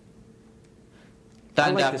movie. That I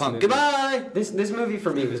and like Daft this Punk. movie. Goodbye. This movie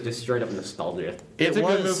for me was just straight up nostalgia. It's a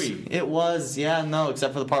good movie. It was, yeah, no,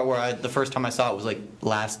 except for the part where the first time I saw it was like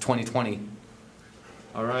last 2020.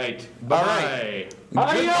 All right. All right.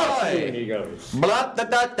 Bye. Goodbye. He goes. Blah, da,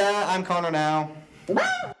 da, da. I'm Connor now.